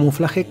traje de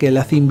camuflaje que le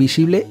hace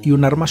invisible y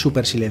un arma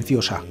súper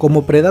silenciosa,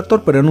 como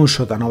Predator pero en un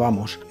sótano,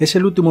 vamos. Es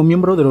el último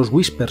miembro de los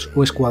Whispers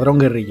o Escuadrón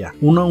Guerrilla,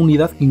 una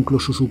unidad que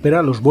incluso supera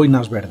a los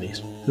Boinas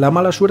Verdes. La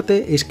mala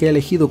suerte es que ha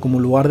elegido como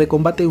lugar de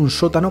combate un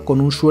sótano con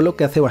un suelo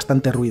que hace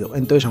bastante ruido,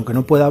 entonces aunque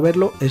no pueda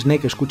verlo,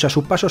 Snake escucha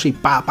sus pasos y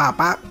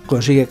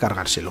consigue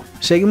cargárselo.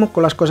 Seguimos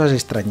con las cosas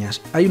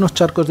extrañas. Hay unos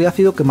charcos de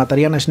ácido que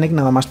matarían a Snake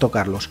nada más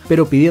tocarlos,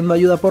 pero pidiendo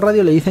ayuda por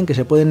radio le dicen que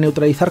se pueden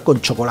neutralizar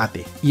con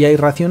chocolate. Y hay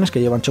raciones que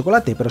llevan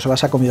chocolate, pero se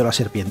las ha comido la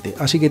serpiente,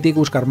 así que tiene que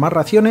buscar más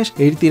raciones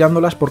e ir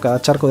tirándolas por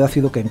cada charco de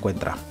ácido que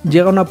encuentra.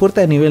 Llega a una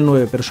puerta de nivel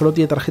 9, pero solo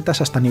tiene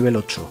tarjetas hasta nivel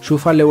 8. Su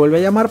fan le vuelve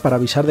a llamar para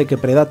avisar de que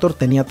Predator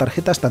tenía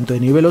tarjetas tanto de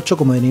nivel 8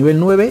 como de nivel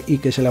 9 y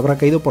que se le habrá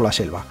caído por la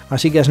selva.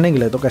 Así que a Snake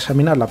le toca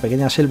examinar la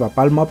pequeña selva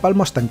palmo a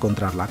palmo hasta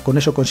encontrarla. Con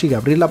eso consigue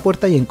abrir la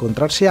puerta y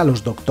encontrarse a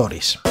los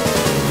doctores.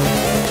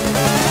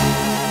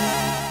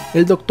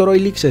 El Dr.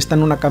 Oilix está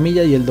en una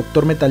camilla y el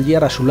Dr. Metal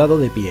Gear a su lado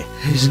de pie.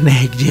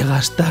 Snake,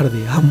 llegas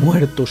tarde, ha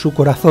muerto, su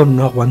corazón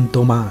no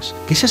aguantó más.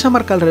 ¿Qué es esa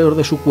marca alrededor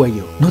de su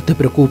cuello? No te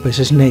preocupes,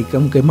 Snake,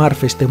 aunque Marv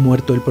esté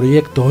muerto, el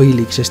proyecto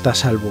Oilix está a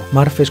salvo.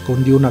 Marv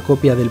escondió una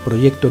copia del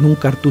proyecto en un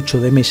cartucho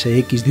de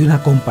MSX de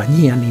una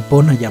compañía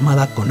nipona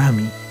llamada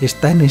Konami.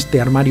 Está en este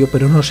armario,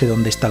 pero no sé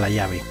dónde está la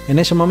llave. En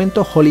ese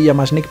momento, Holly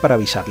llama a Snake para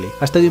avisarle.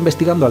 Ha estado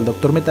investigando al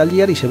Dr. Metal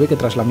Gear y se ve que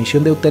tras la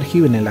misión de Outer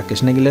Heaven en la que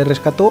Snake le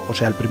rescató, o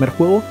sea, el primer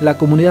juego, la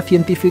comunidad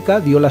científica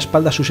dio la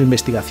espalda a sus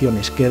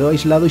investigaciones, quedó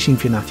aislado y sin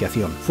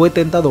financiación. Fue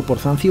tentado por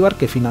Zanzibar,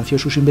 que financió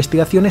sus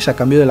investigaciones a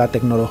cambio de la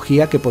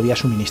tecnología que podía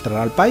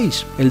suministrar al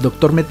país. El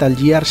Dr. Metal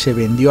Gear se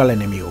vendió al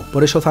enemigo,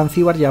 por eso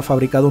Zanzibar ya ha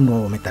fabricado un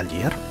nuevo Metal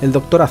Gear. El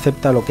Doctor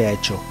acepta lo que ha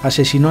hecho,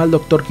 asesinó al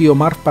Dr.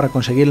 Marv para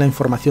conseguir la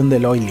información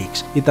del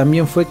Oilix, y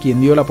también fue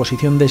quien dio la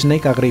posición de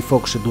Snake a Grey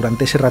Fox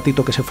durante ese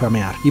ratito que se fue a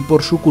mear, y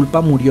por su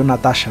culpa murió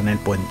Natasha en el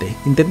puente.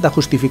 Intenta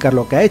justificar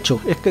lo que ha hecho,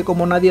 es que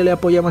como nadie le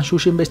apoyaba en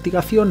sus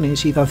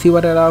investigaciones y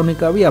Zanzibar era la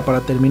única vía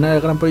para terminar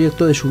el gran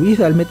proyecto de su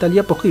vida, el Metal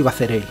Gear, pues ¿qué iba a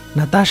hacer él?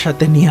 Natasha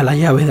tenía la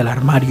llave del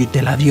armario y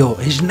te la dio.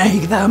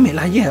 Snake, dame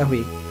la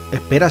llave.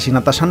 Espera, si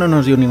Natasha no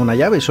nos dio ninguna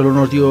llave, solo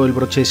nos dio el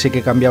broche ese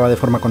que cambiaba de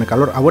forma con el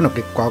calor. Ah, bueno,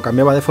 que cuando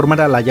cambiaba de forma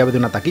era la llave de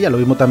una taquilla, lo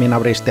mismo también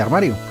abre este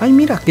armario. Ay,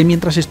 mira, que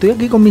mientras estoy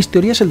aquí con mis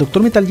teorías, el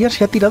Dr. Metal Gear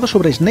se ha tirado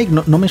sobre Snake,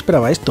 no me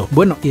esperaba esto.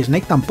 Bueno, y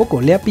Snake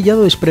tampoco, le ha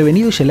pillado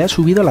desprevenido y se le ha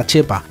subido a la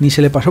chepa. Ni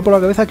se le pasó por la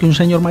cabeza que un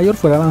señor mayor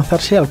fuera a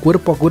lanzarse al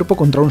cuerpo a cuerpo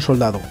contra un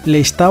soldado. Le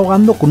está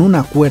ahogando con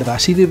una cuerda,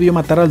 así debió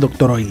matar al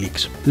Dr.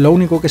 Oilix. Lo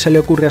único que se le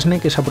ocurre a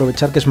Snake es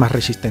aprovechar que es más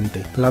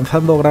resistente,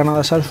 lanzando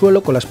granadas al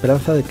suelo con la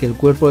esperanza de que el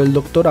cuerpo del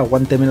Doctor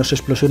aguante menos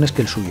explosiones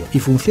que el suyo. Y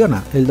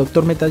funciona, el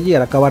Dr. Metal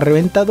Gear acaba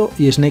reventado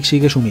y Snake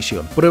sigue su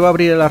misión. Prueba a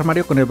abrir el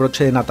armario con el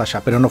broche de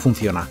Natasha, pero no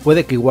funciona.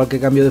 Puede que igual que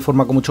cambio de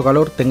forma con mucho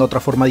calor, tenga otra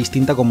forma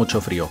distinta con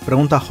mucho frío.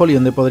 Pregunta a Holly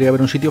dónde podría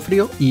haber un sitio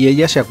frío y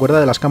ella se acuerda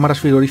de las cámaras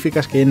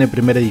frigoríficas que hay en el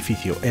primer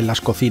edificio, en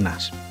las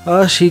cocinas.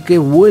 Así que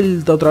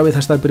vuelta otra vez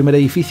hasta el primer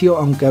edificio,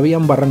 aunque había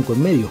un barranco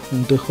en medio.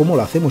 Entonces, ¿cómo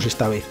lo hacemos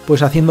esta vez?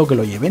 Pues haciendo que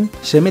lo lleven.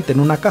 Se mete en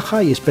una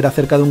caja y espera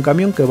cerca de un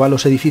camión que va a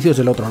los edificios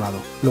del otro lado,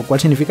 lo cual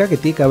significa que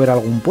tiene que haber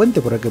algún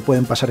puente por el que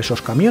pueden pasar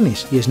esos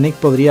camiones, y Snake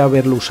podría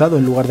haberlo usado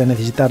en lugar de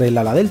necesitar el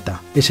ala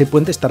delta. Ese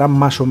puente estará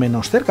más o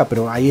menos cerca,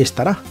 pero ahí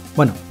estará.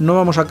 Bueno, no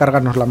vamos a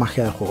cargarnos la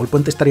magia del juego, el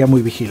puente estaría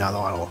muy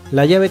vigilado o algo.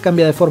 La llave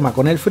cambia de forma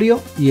con el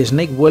frío y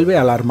Snake vuelve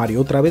al armario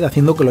otra vez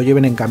haciendo que lo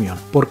lleven en camión.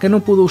 ¿Por qué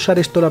no pudo usar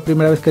esto la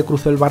primera vez que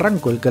cruzó el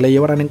barranco, el que le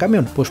llevaran en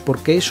camión? Pues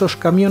porque esos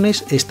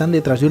camiones están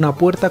detrás de una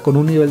puerta con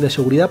un nivel de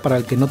seguridad para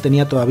el que no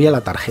tenía todavía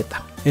la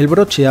tarjeta. El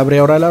broche abre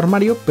ahora el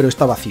armario, pero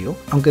está vacío,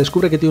 aunque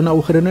descubre que tiene un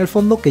agujero en el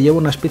fondo que lleva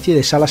una especie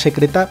de sala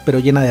secreta pero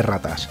llena de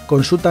ratas.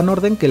 Consulta a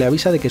orden que le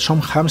avisa de que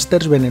son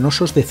hámsters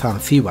venenosos de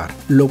Zanzibar.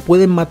 Lo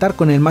pueden matar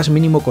con el más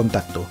mínimo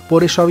contacto.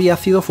 Por eso había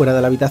ácido fuera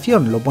de la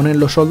habitación, lo ponen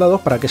los soldados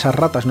para que esas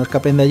ratas no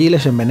escapen de allí y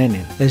les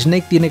envenenen.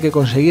 Snake tiene que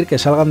conseguir que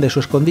salgan de su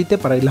escondite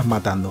para irlas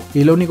matando,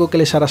 y lo único que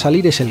les hará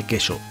salir es el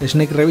queso.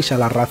 Snake revisa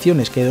las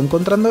raciones que ha ido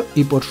encontrando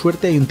y por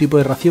suerte hay un tipo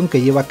de ración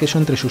que lleva queso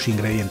entre sus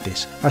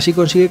ingredientes. Así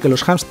consigue que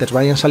los hámsters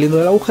vayan saliendo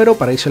de la agujero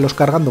para irselos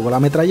cargando con la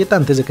metralleta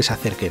antes de que se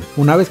acerquen.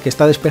 Una vez que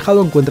está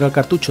despejado encuentra el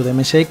cartucho de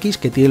MSX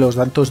que tiene los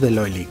datos del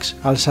Oilix.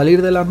 Al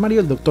salir del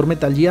armario el Dr.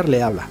 Metal Gear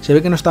le habla. Se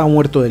ve que no estaba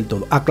muerto del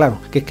todo. Ah, claro,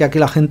 que es que aquí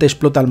la gente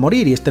explota al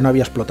morir y este no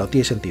había explotado,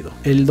 tiene sentido.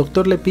 El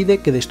doctor le pide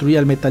que destruya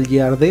el Metal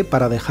Gear D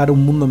para dejar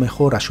un mundo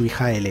mejor a su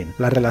hija Ellen.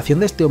 La relación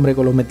de este hombre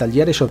con los Metal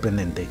Gear es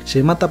sorprendente.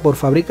 Se mata por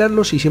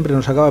fabricarlos y siempre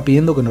nos acaba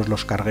pidiendo que nos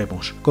los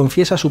carguemos.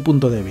 Confiesa su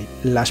punto débil,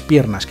 las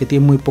piernas, que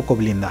tienen muy poco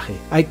blindaje.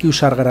 Hay que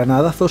usar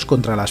granadazos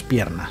contra las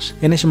piernas.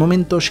 En ese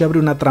momento se abre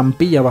una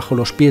trampilla bajo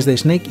los pies de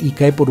Snake y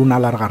cae por una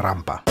larga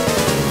rampa.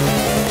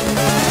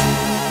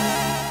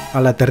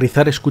 Al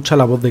aterrizar escucha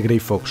la voz de Grey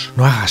Fox.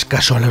 No hagas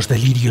caso a los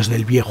delirios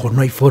del viejo,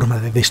 no hay forma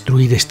de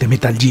destruir este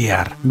Metal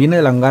Gear. Viene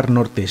del hangar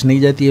norte. Snake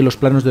ya tiene los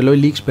planos del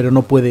Oilix, pero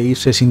no puede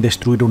irse sin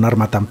destruir un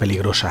arma tan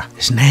peligrosa.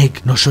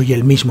 Snake, no soy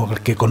el mismo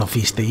que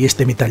conociste y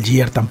este Metal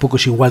Gear tampoco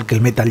es igual que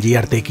el Metal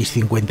Gear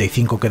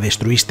TX55 que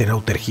destruiste en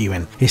Outer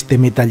Heaven. Este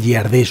Metal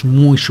Gear D es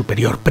muy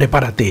superior,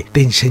 prepárate,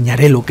 te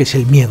enseñaré lo que es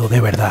el miedo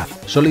de verdad.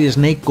 Solid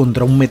Snake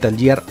contra un Metal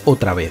Gear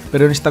otra vez,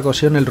 pero en esta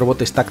ocasión el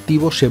robot está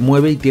activo, se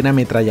mueve y tiene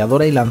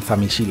ametralladora y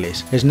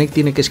lanzamisiles. Snake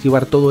tiene que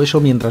esquivar todo eso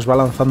mientras va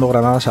lanzando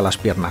granadas a las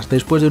piernas.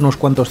 Después de unos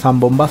cuantos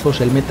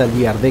zambombazos el Metal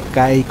Gear D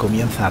cae y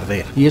comienza a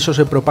arder, y eso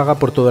se propaga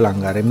por todo el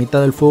hangar. En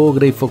mitad del fuego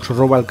Grey Fox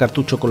roba el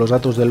cartucho con los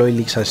datos del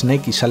Oilix a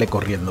Snake y sale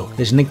corriendo.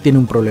 Snake tiene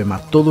un problema,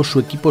 todo su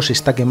equipo se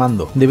está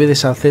quemando, debe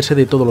deshacerse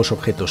de todos los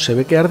objetos, se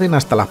ve que arden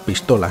hasta las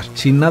pistolas.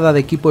 Sin nada de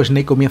equipo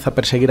Snake comienza a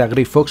perseguir a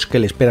Grey Fox que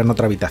le espera en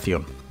otra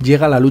habitación.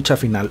 Llega la lucha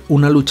final,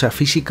 una lucha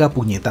física a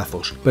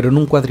puñetazos, pero en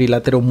un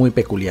cuadrilátero muy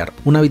peculiar,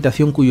 una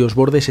habitación cuyos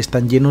bordes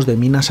están llenos de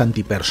minas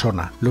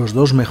antipersona, los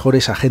dos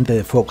mejores agentes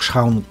de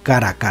Foxhound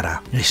cara a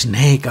cara.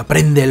 Snake,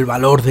 aprende el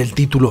valor del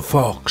título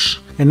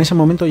Fox. En ese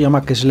momento llama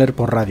a Kessler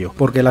por radio,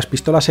 porque las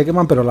pistolas se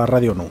queman pero la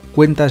radio no.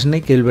 Cuenta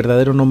Snake que el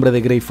verdadero nombre de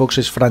Grey Fox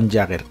es Frank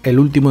Jagger, el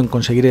último en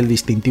conseguir el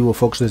distintivo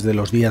Fox desde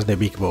los días de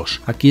Big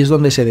Boss. Aquí es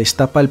donde se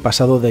destapa el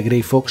pasado de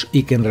Grey Fox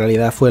y que en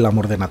realidad fue el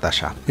amor de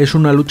Natasha. Es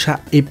una lucha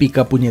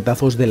épica a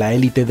puñetazos de la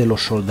élite de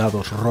los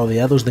soldados,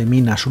 rodeados de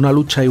minas, una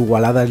lucha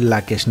igualada en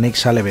la que Snake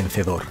sale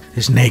vencedor.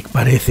 Snake,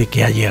 parece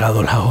que ha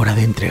llegado la hora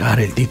de entregar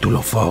el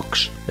título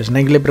Fox.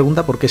 Snake le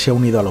pregunta por qué se ha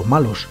unido a los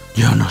malos.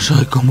 Yo no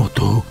soy como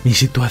tú, mi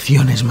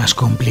situación es más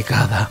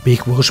complicada.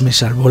 Big Boss me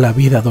salvó la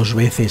vida 2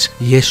 veces,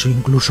 y eso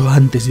incluso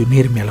antes de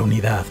unirme a la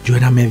unidad. Yo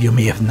era medio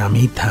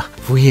vietnamita,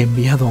 fui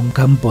enviado a un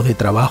campo de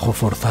trabajo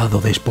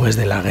forzado después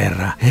de la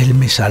guerra. Él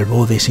me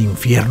salvó de ese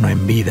infierno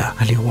en vida,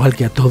 al igual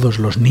que a todos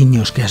los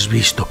niños que has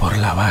visto por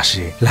la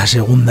base. La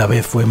segunda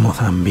vez fue en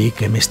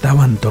Mozambique, me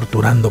estaban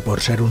torturando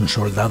por ser un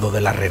soldado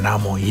de la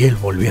Renamo y él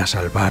volvió a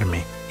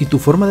salvarme. ¿Y tu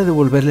forma de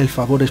devolverle el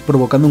favor es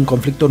provocando un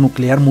conflicto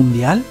nuclear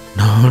mundial?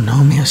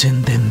 No me has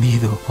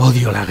entendido.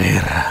 Odio la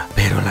guerra,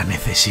 pero la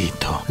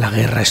necesito. La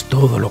guerra es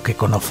todo lo que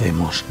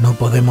conocemos. No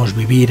podemos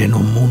vivir en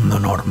un mundo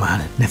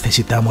normal.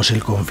 Necesitamos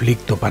el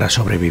conflicto para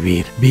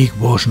sobrevivir. Big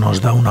Boss nos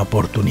da una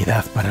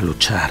oportunidad para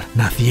luchar.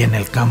 Nací en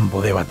el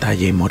campo de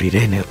batalla y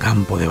moriré en el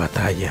campo de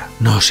batalla.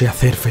 No sé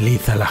hacer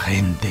feliz a la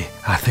gente.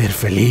 Hacer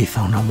feliz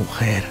a una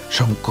mujer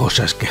son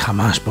cosas que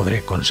jamás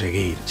podré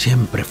conseguir.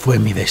 Siempre fue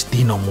mi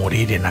destino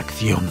morir en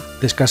acción.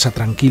 Descansa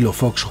tranquilo,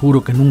 Fox,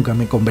 juro que nunca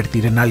me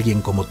convertiré en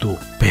alguien como tú.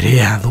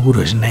 Pelea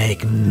duro,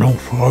 Snake, no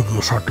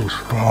falles a tus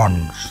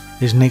fans.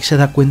 Snake se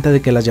da cuenta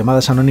de que las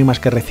llamadas anónimas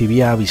que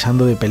recibía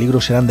avisando de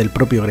peligros eran del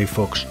propio Grey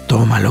Fox.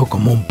 Tómalo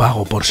como un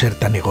pago por ser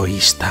tan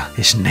egoísta.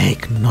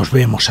 Snake, nos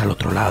vemos al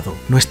otro lado.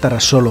 No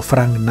estarás solo,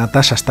 Frank,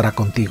 Natasha estará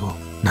contigo.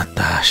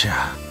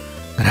 Natasha.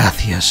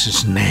 Gracias,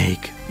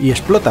 Snake. Y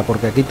explota,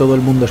 porque aquí todo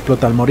el mundo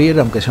explota al morir,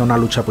 aunque sea una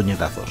lucha a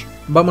puñetazos.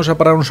 Vamos a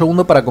parar un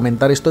segundo para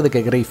comentar esto de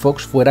que Grey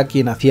Fox fuera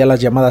quien hacía las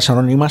llamadas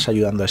anónimas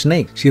ayudando a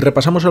Snake. Si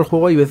repasamos el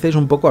juego hay veces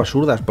un poco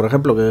absurdas, por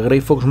ejemplo que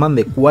Grey Fox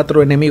mande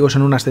 4 enemigos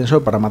en un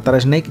ascensor para matar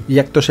a Snake y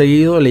acto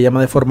seguido le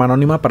llama de forma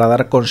anónima para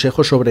dar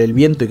consejos sobre el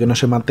viento y que no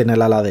se mate en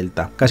el ala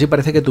delta. Casi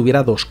parece que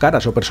tuviera 2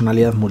 caras o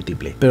personalidad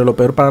múltiple. Pero lo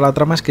peor para la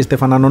trama es que este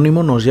fan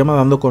anónimo nos llama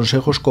dando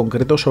consejos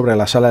concretos sobre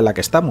la sala en la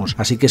que estamos,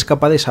 así que es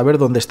capaz de saber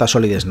dónde está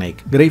Solid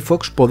Snake. Grey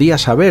Fox podía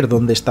saber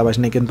dónde estaba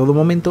Snake en todo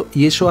momento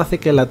y eso hace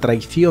que la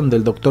traición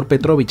del Dr.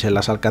 Petrovich en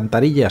las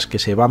alcantarillas, que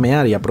se va a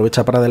mear y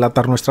aprovecha para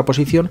delatar nuestra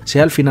posición,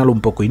 sea al final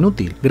un poco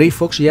inútil. Grey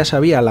Fox ya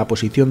sabía la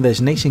posición de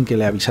Snake sin que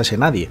le avisase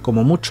nadie.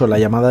 Como mucho, la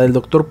llamada del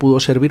doctor pudo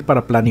servir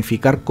para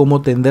planificar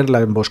cómo tender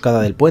la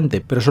emboscada del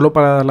puente, pero solo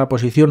para dar la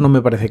posición no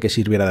me parece que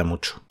sirviera de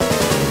mucho.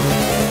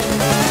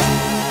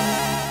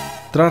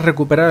 Tras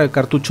recuperar el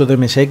cartucho de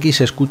MSX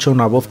se escucha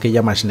una voz que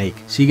llama a Snake,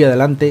 sigue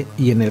adelante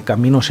y en el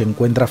camino se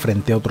encuentra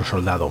frente a otro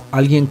soldado,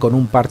 alguien con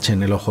un parche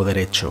en el ojo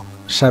derecho.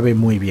 Sabe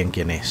muy bien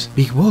quién es.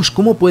 Big Boss,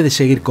 ¿cómo puedes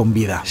seguir con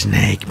vida?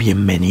 Snake,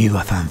 bienvenido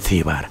a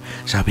Zanzibar.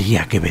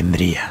 Sabía que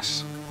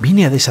vendrías.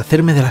 Vine a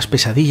deshacerme de las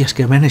pesadillas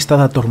que me han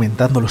estado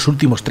atormentando los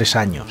últimos 3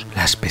 años.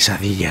 Las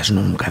pesadillas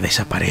nunca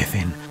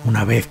desaparecen.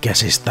 Una vez que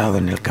has estado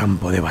en el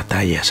campo de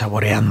batalla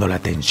saboreando la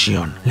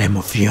tensión, la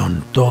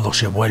emoción, todo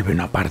se vuelve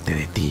una parte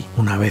de ti.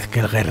 Una vez que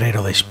el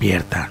guerrero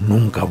despierta,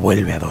 nunca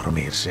vuelve a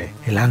dormirse.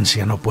 El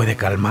ansia no puede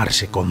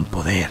calmarse con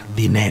poder,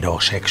 dinero o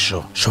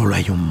sexo. Solo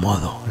hay un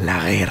modo,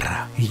 la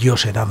guerra. Y yo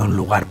os he dado un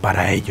lugar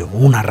para ello,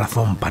 una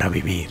razón para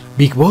vivir.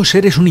 Big Boss,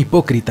 eres un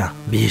hipócrita.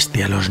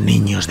 Viste a los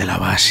niños de la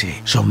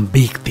base. Son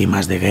víctimas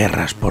víctimas de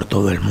guerras por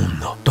todo el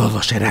mundo.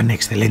 Todos serán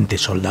excelentes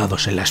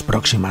soldados en las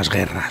próximas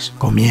guerras.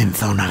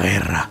 Comienza una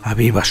guerra,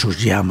 aviva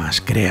sus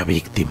llamas, crea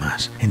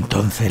víctimas.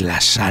 Entonces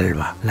las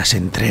salva, las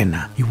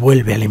entrena y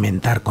vuelve a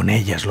alimentar con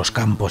ellas los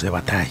campos de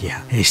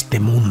batalla. Este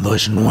mundo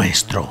es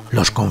nuestro.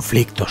 Los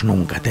conflictos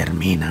nunca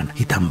terminan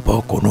y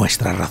tampoco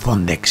nuestra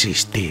razón de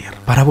existir.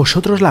 Para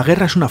vosotros la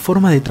guerra es una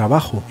forma de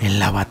trabajo. En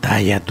la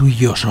batalla tú y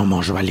yo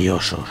somos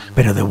valiosos,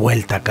 pero de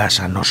vuelta a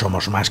casa no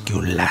somos más que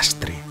un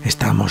lastre.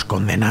 Estamos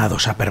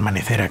condenados a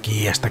permanecer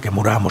aquí hasta que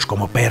muramos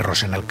como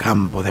perros en el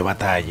campo de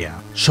batalla.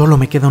 Solo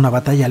me queda una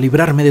batalla,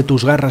 librarme de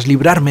tus garras,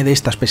 librarme de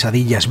estas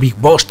pesadillas. Big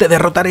Boss, te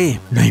derrotaré.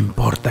 No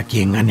importa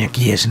quién gane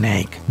aquí,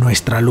 Snake.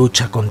 Nuestra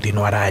lucha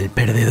continuará. El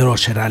perdedor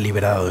será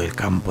liberado del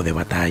campo de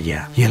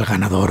batalla y el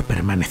ganador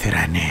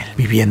permanecerá en él,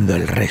 viviendo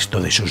el resto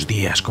de sus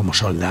días como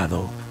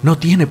soldado. No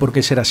tiene por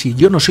qué ser así.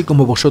 Yo no soy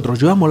como vosotros.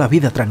 Yo amo la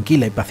vida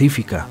tranquila y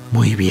pacífica.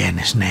 Muy bien,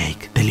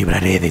 Snake. Te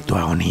libraré de tu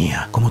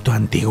agonía. Como tu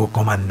antiguo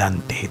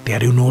comandante, te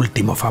haré un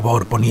último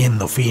favor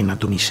poniendo fin a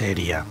tu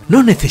miseria.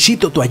 No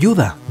necesito tu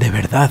ayuda. ¿De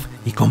verdad?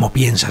 ¿Y cómo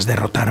piensas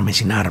derrotarme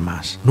sin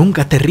armas?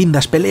 Nunca te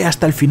rindas, pelea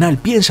hasta el final.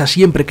 Piensa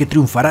siempre que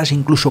triunfarás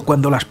incluso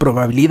cuando las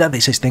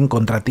probabilidades estén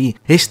contra ti.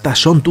 Estas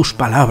son tus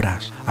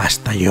palabras.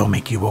 Hasta yo me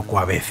equivoco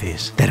a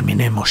veces.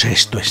 Terminemos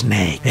esto,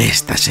 Snake.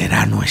 Esta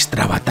será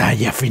nuestra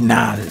batalla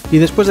final. Y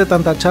después de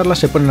tanta charla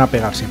se ponen a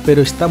pegarse,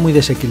 pero está muy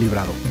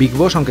desequilibrado. Big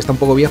Boss, aunque está un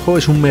poco viejo,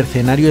 es un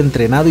mercenario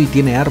entrenado y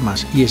tiene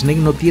armas, y Snake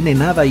no tiene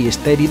nada y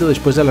está herido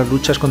después de las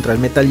luchas contra el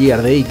Metal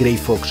Gear D y Grey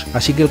Fox,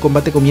 así que el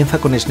combate comienza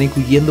con Snake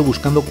huyendo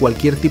buscando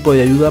cualquier tipo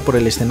de ayuda por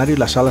el escenario y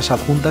las salas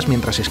adjuntas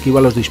mientras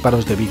esquiva los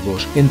disparos de Big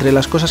Boss. Entre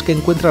las cosas que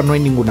encuentra no hay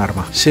ningún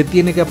arma, se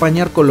tiene que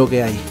apañar con lo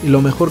que hay, y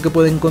lo mejor que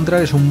puede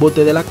encontrar es un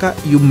bote de laca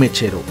y un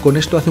mechero. Con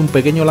esto hace un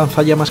pequeño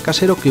lanzallamas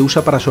casero que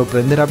usa para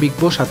sorprender a Big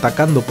Boss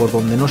atacando por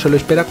donde no se lo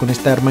espera con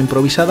esta arma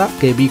improvisada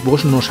que Big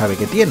Boss no sabe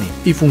que tiene.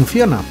 Y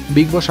funciona.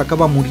 Big Boss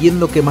acaba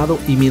muriendo quemado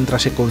y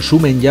mientras se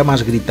consume en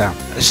llamas grita: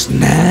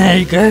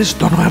 ¡Snake,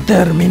 esto no ha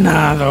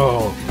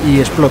terminado! Y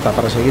explota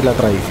para seguir la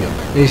tradición.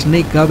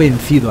 Snake ha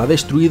vencido, ha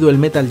destruido el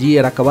Metal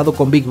Gear, ha acabado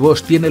con Big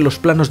Boss, tiene los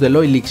planos de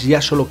Loylix,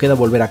 ya solo queda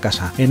volver a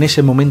casa. En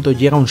ese momento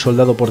llega un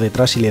soldado por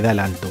detrás y le da el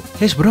alto.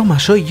 Es broma,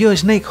 soy yo,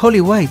 Snake,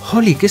 Holly White.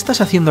 Holly, ¿qué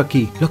estás haciendo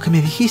aquí? Lo que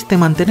me dijiste,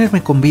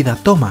 mantenerme con vida,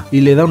 toma.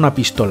 Y le da una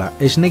pistola.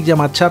 Snake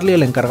llama a Charlie,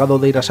 el encargado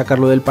de ir a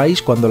sacarlo del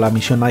país cuando la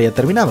misión haya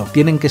terminado.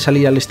 Tienen que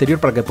salir al exterior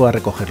para que pueda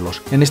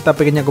recogerlos. En esta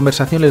pequeña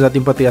conversación les da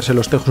tiempo a tirarse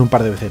los tejos un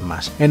par de veces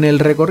más. En el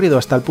recorrido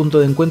hasta el punto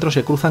de encuentro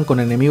se cruzan con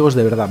enemigos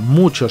de verdad,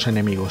 muchos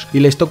enemigos, y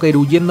les toca ir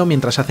huyendo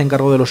mientras hacen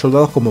cargo de los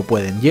soldados como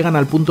pueden. Llegan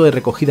al punto de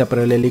recogida,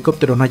 pero el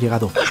helicóptero no ha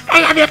llegado.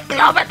 ¡Estoy a 10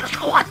 kilómetros,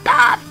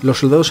 aguantad! Los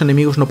soldados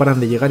enemigos no paran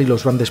de llegar y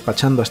los van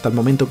despachando hasta el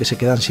momento que se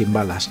quedan sin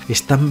balas.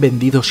 Están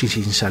vendidos y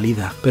sin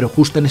salida, pero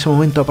justo en ese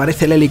momento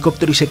aparece el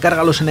helicóptero y se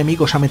carga a los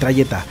enemigos a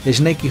metralleta.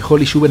 Snake y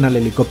Holly suben al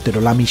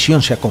helicóptero, la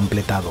misión se ha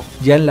completado.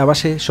 Ya en la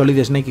base,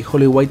 Solid Snake y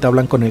Holly White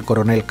hablan con el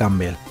coronel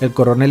Campbell. El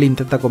coronel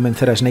intenta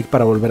convencer a Snake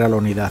para volver a la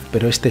unidad,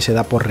 pero este se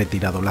da por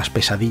retirado, las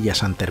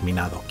pesadillas han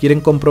terminado.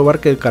 Quieren comprobar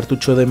que el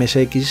cartucho de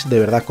MSX de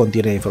verdad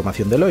contiene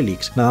información de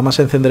Loylix. Nada más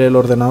encender el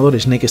ordenador,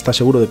 Snake está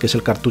seguro de que es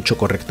el cartucho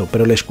correcto,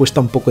 pero les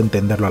cuesta un poco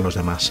entenderlo a los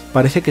demás.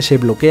 Parece que se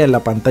bloquea en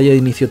la pantalla de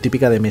inicio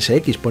típica de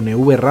MSX, pone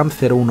VRAM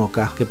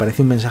 01K, que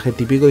parece un mensaje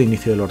típico de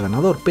inicio del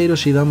ordenador, pero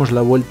si damos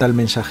la vuelta al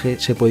mensaje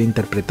se puede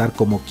interpretar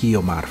como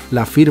Kiomar.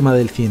 La firma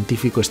del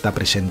científico está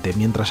presente.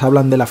 Mientras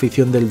hablan de la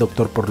afición del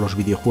doctor por los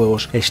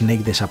videojuegos,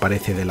 Snake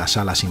desaparece de la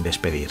sala sin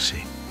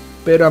despedirse.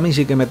 Pero a mí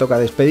sí que me toca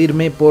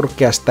despedirme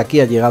porque hasta aquí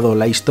ha llegado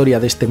la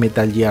historia de este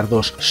Metal Gear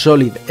 2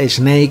 Solid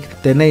Snake.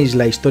 Tenéis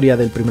la historia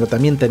del primero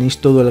también, tenéis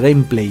todo el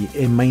gameplay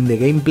en Hind D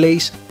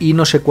Gameplays y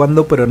no sé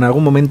cuándo, pero en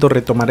algún momento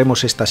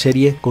retomaremos esta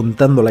serie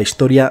contando la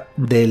historia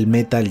del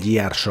Metal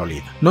Gear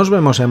Solid. Nos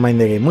vemos en Hind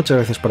D Game, muchas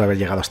gracias por haber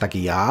llegado hasta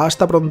aquí,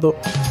 hasta pronto.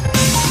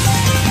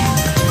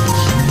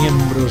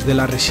 Miembros de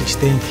la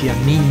resistencia,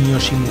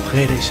 niños y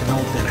mujeres en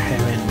Outer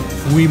Heaven,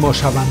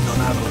 fuimos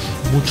abandonados,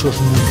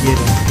 muchos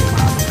murieron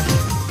quemados.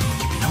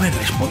 No me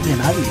responde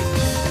nadie.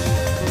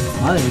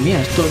 Madre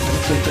mía, esto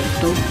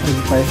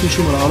me parece un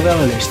simulador de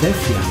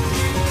adolescencia.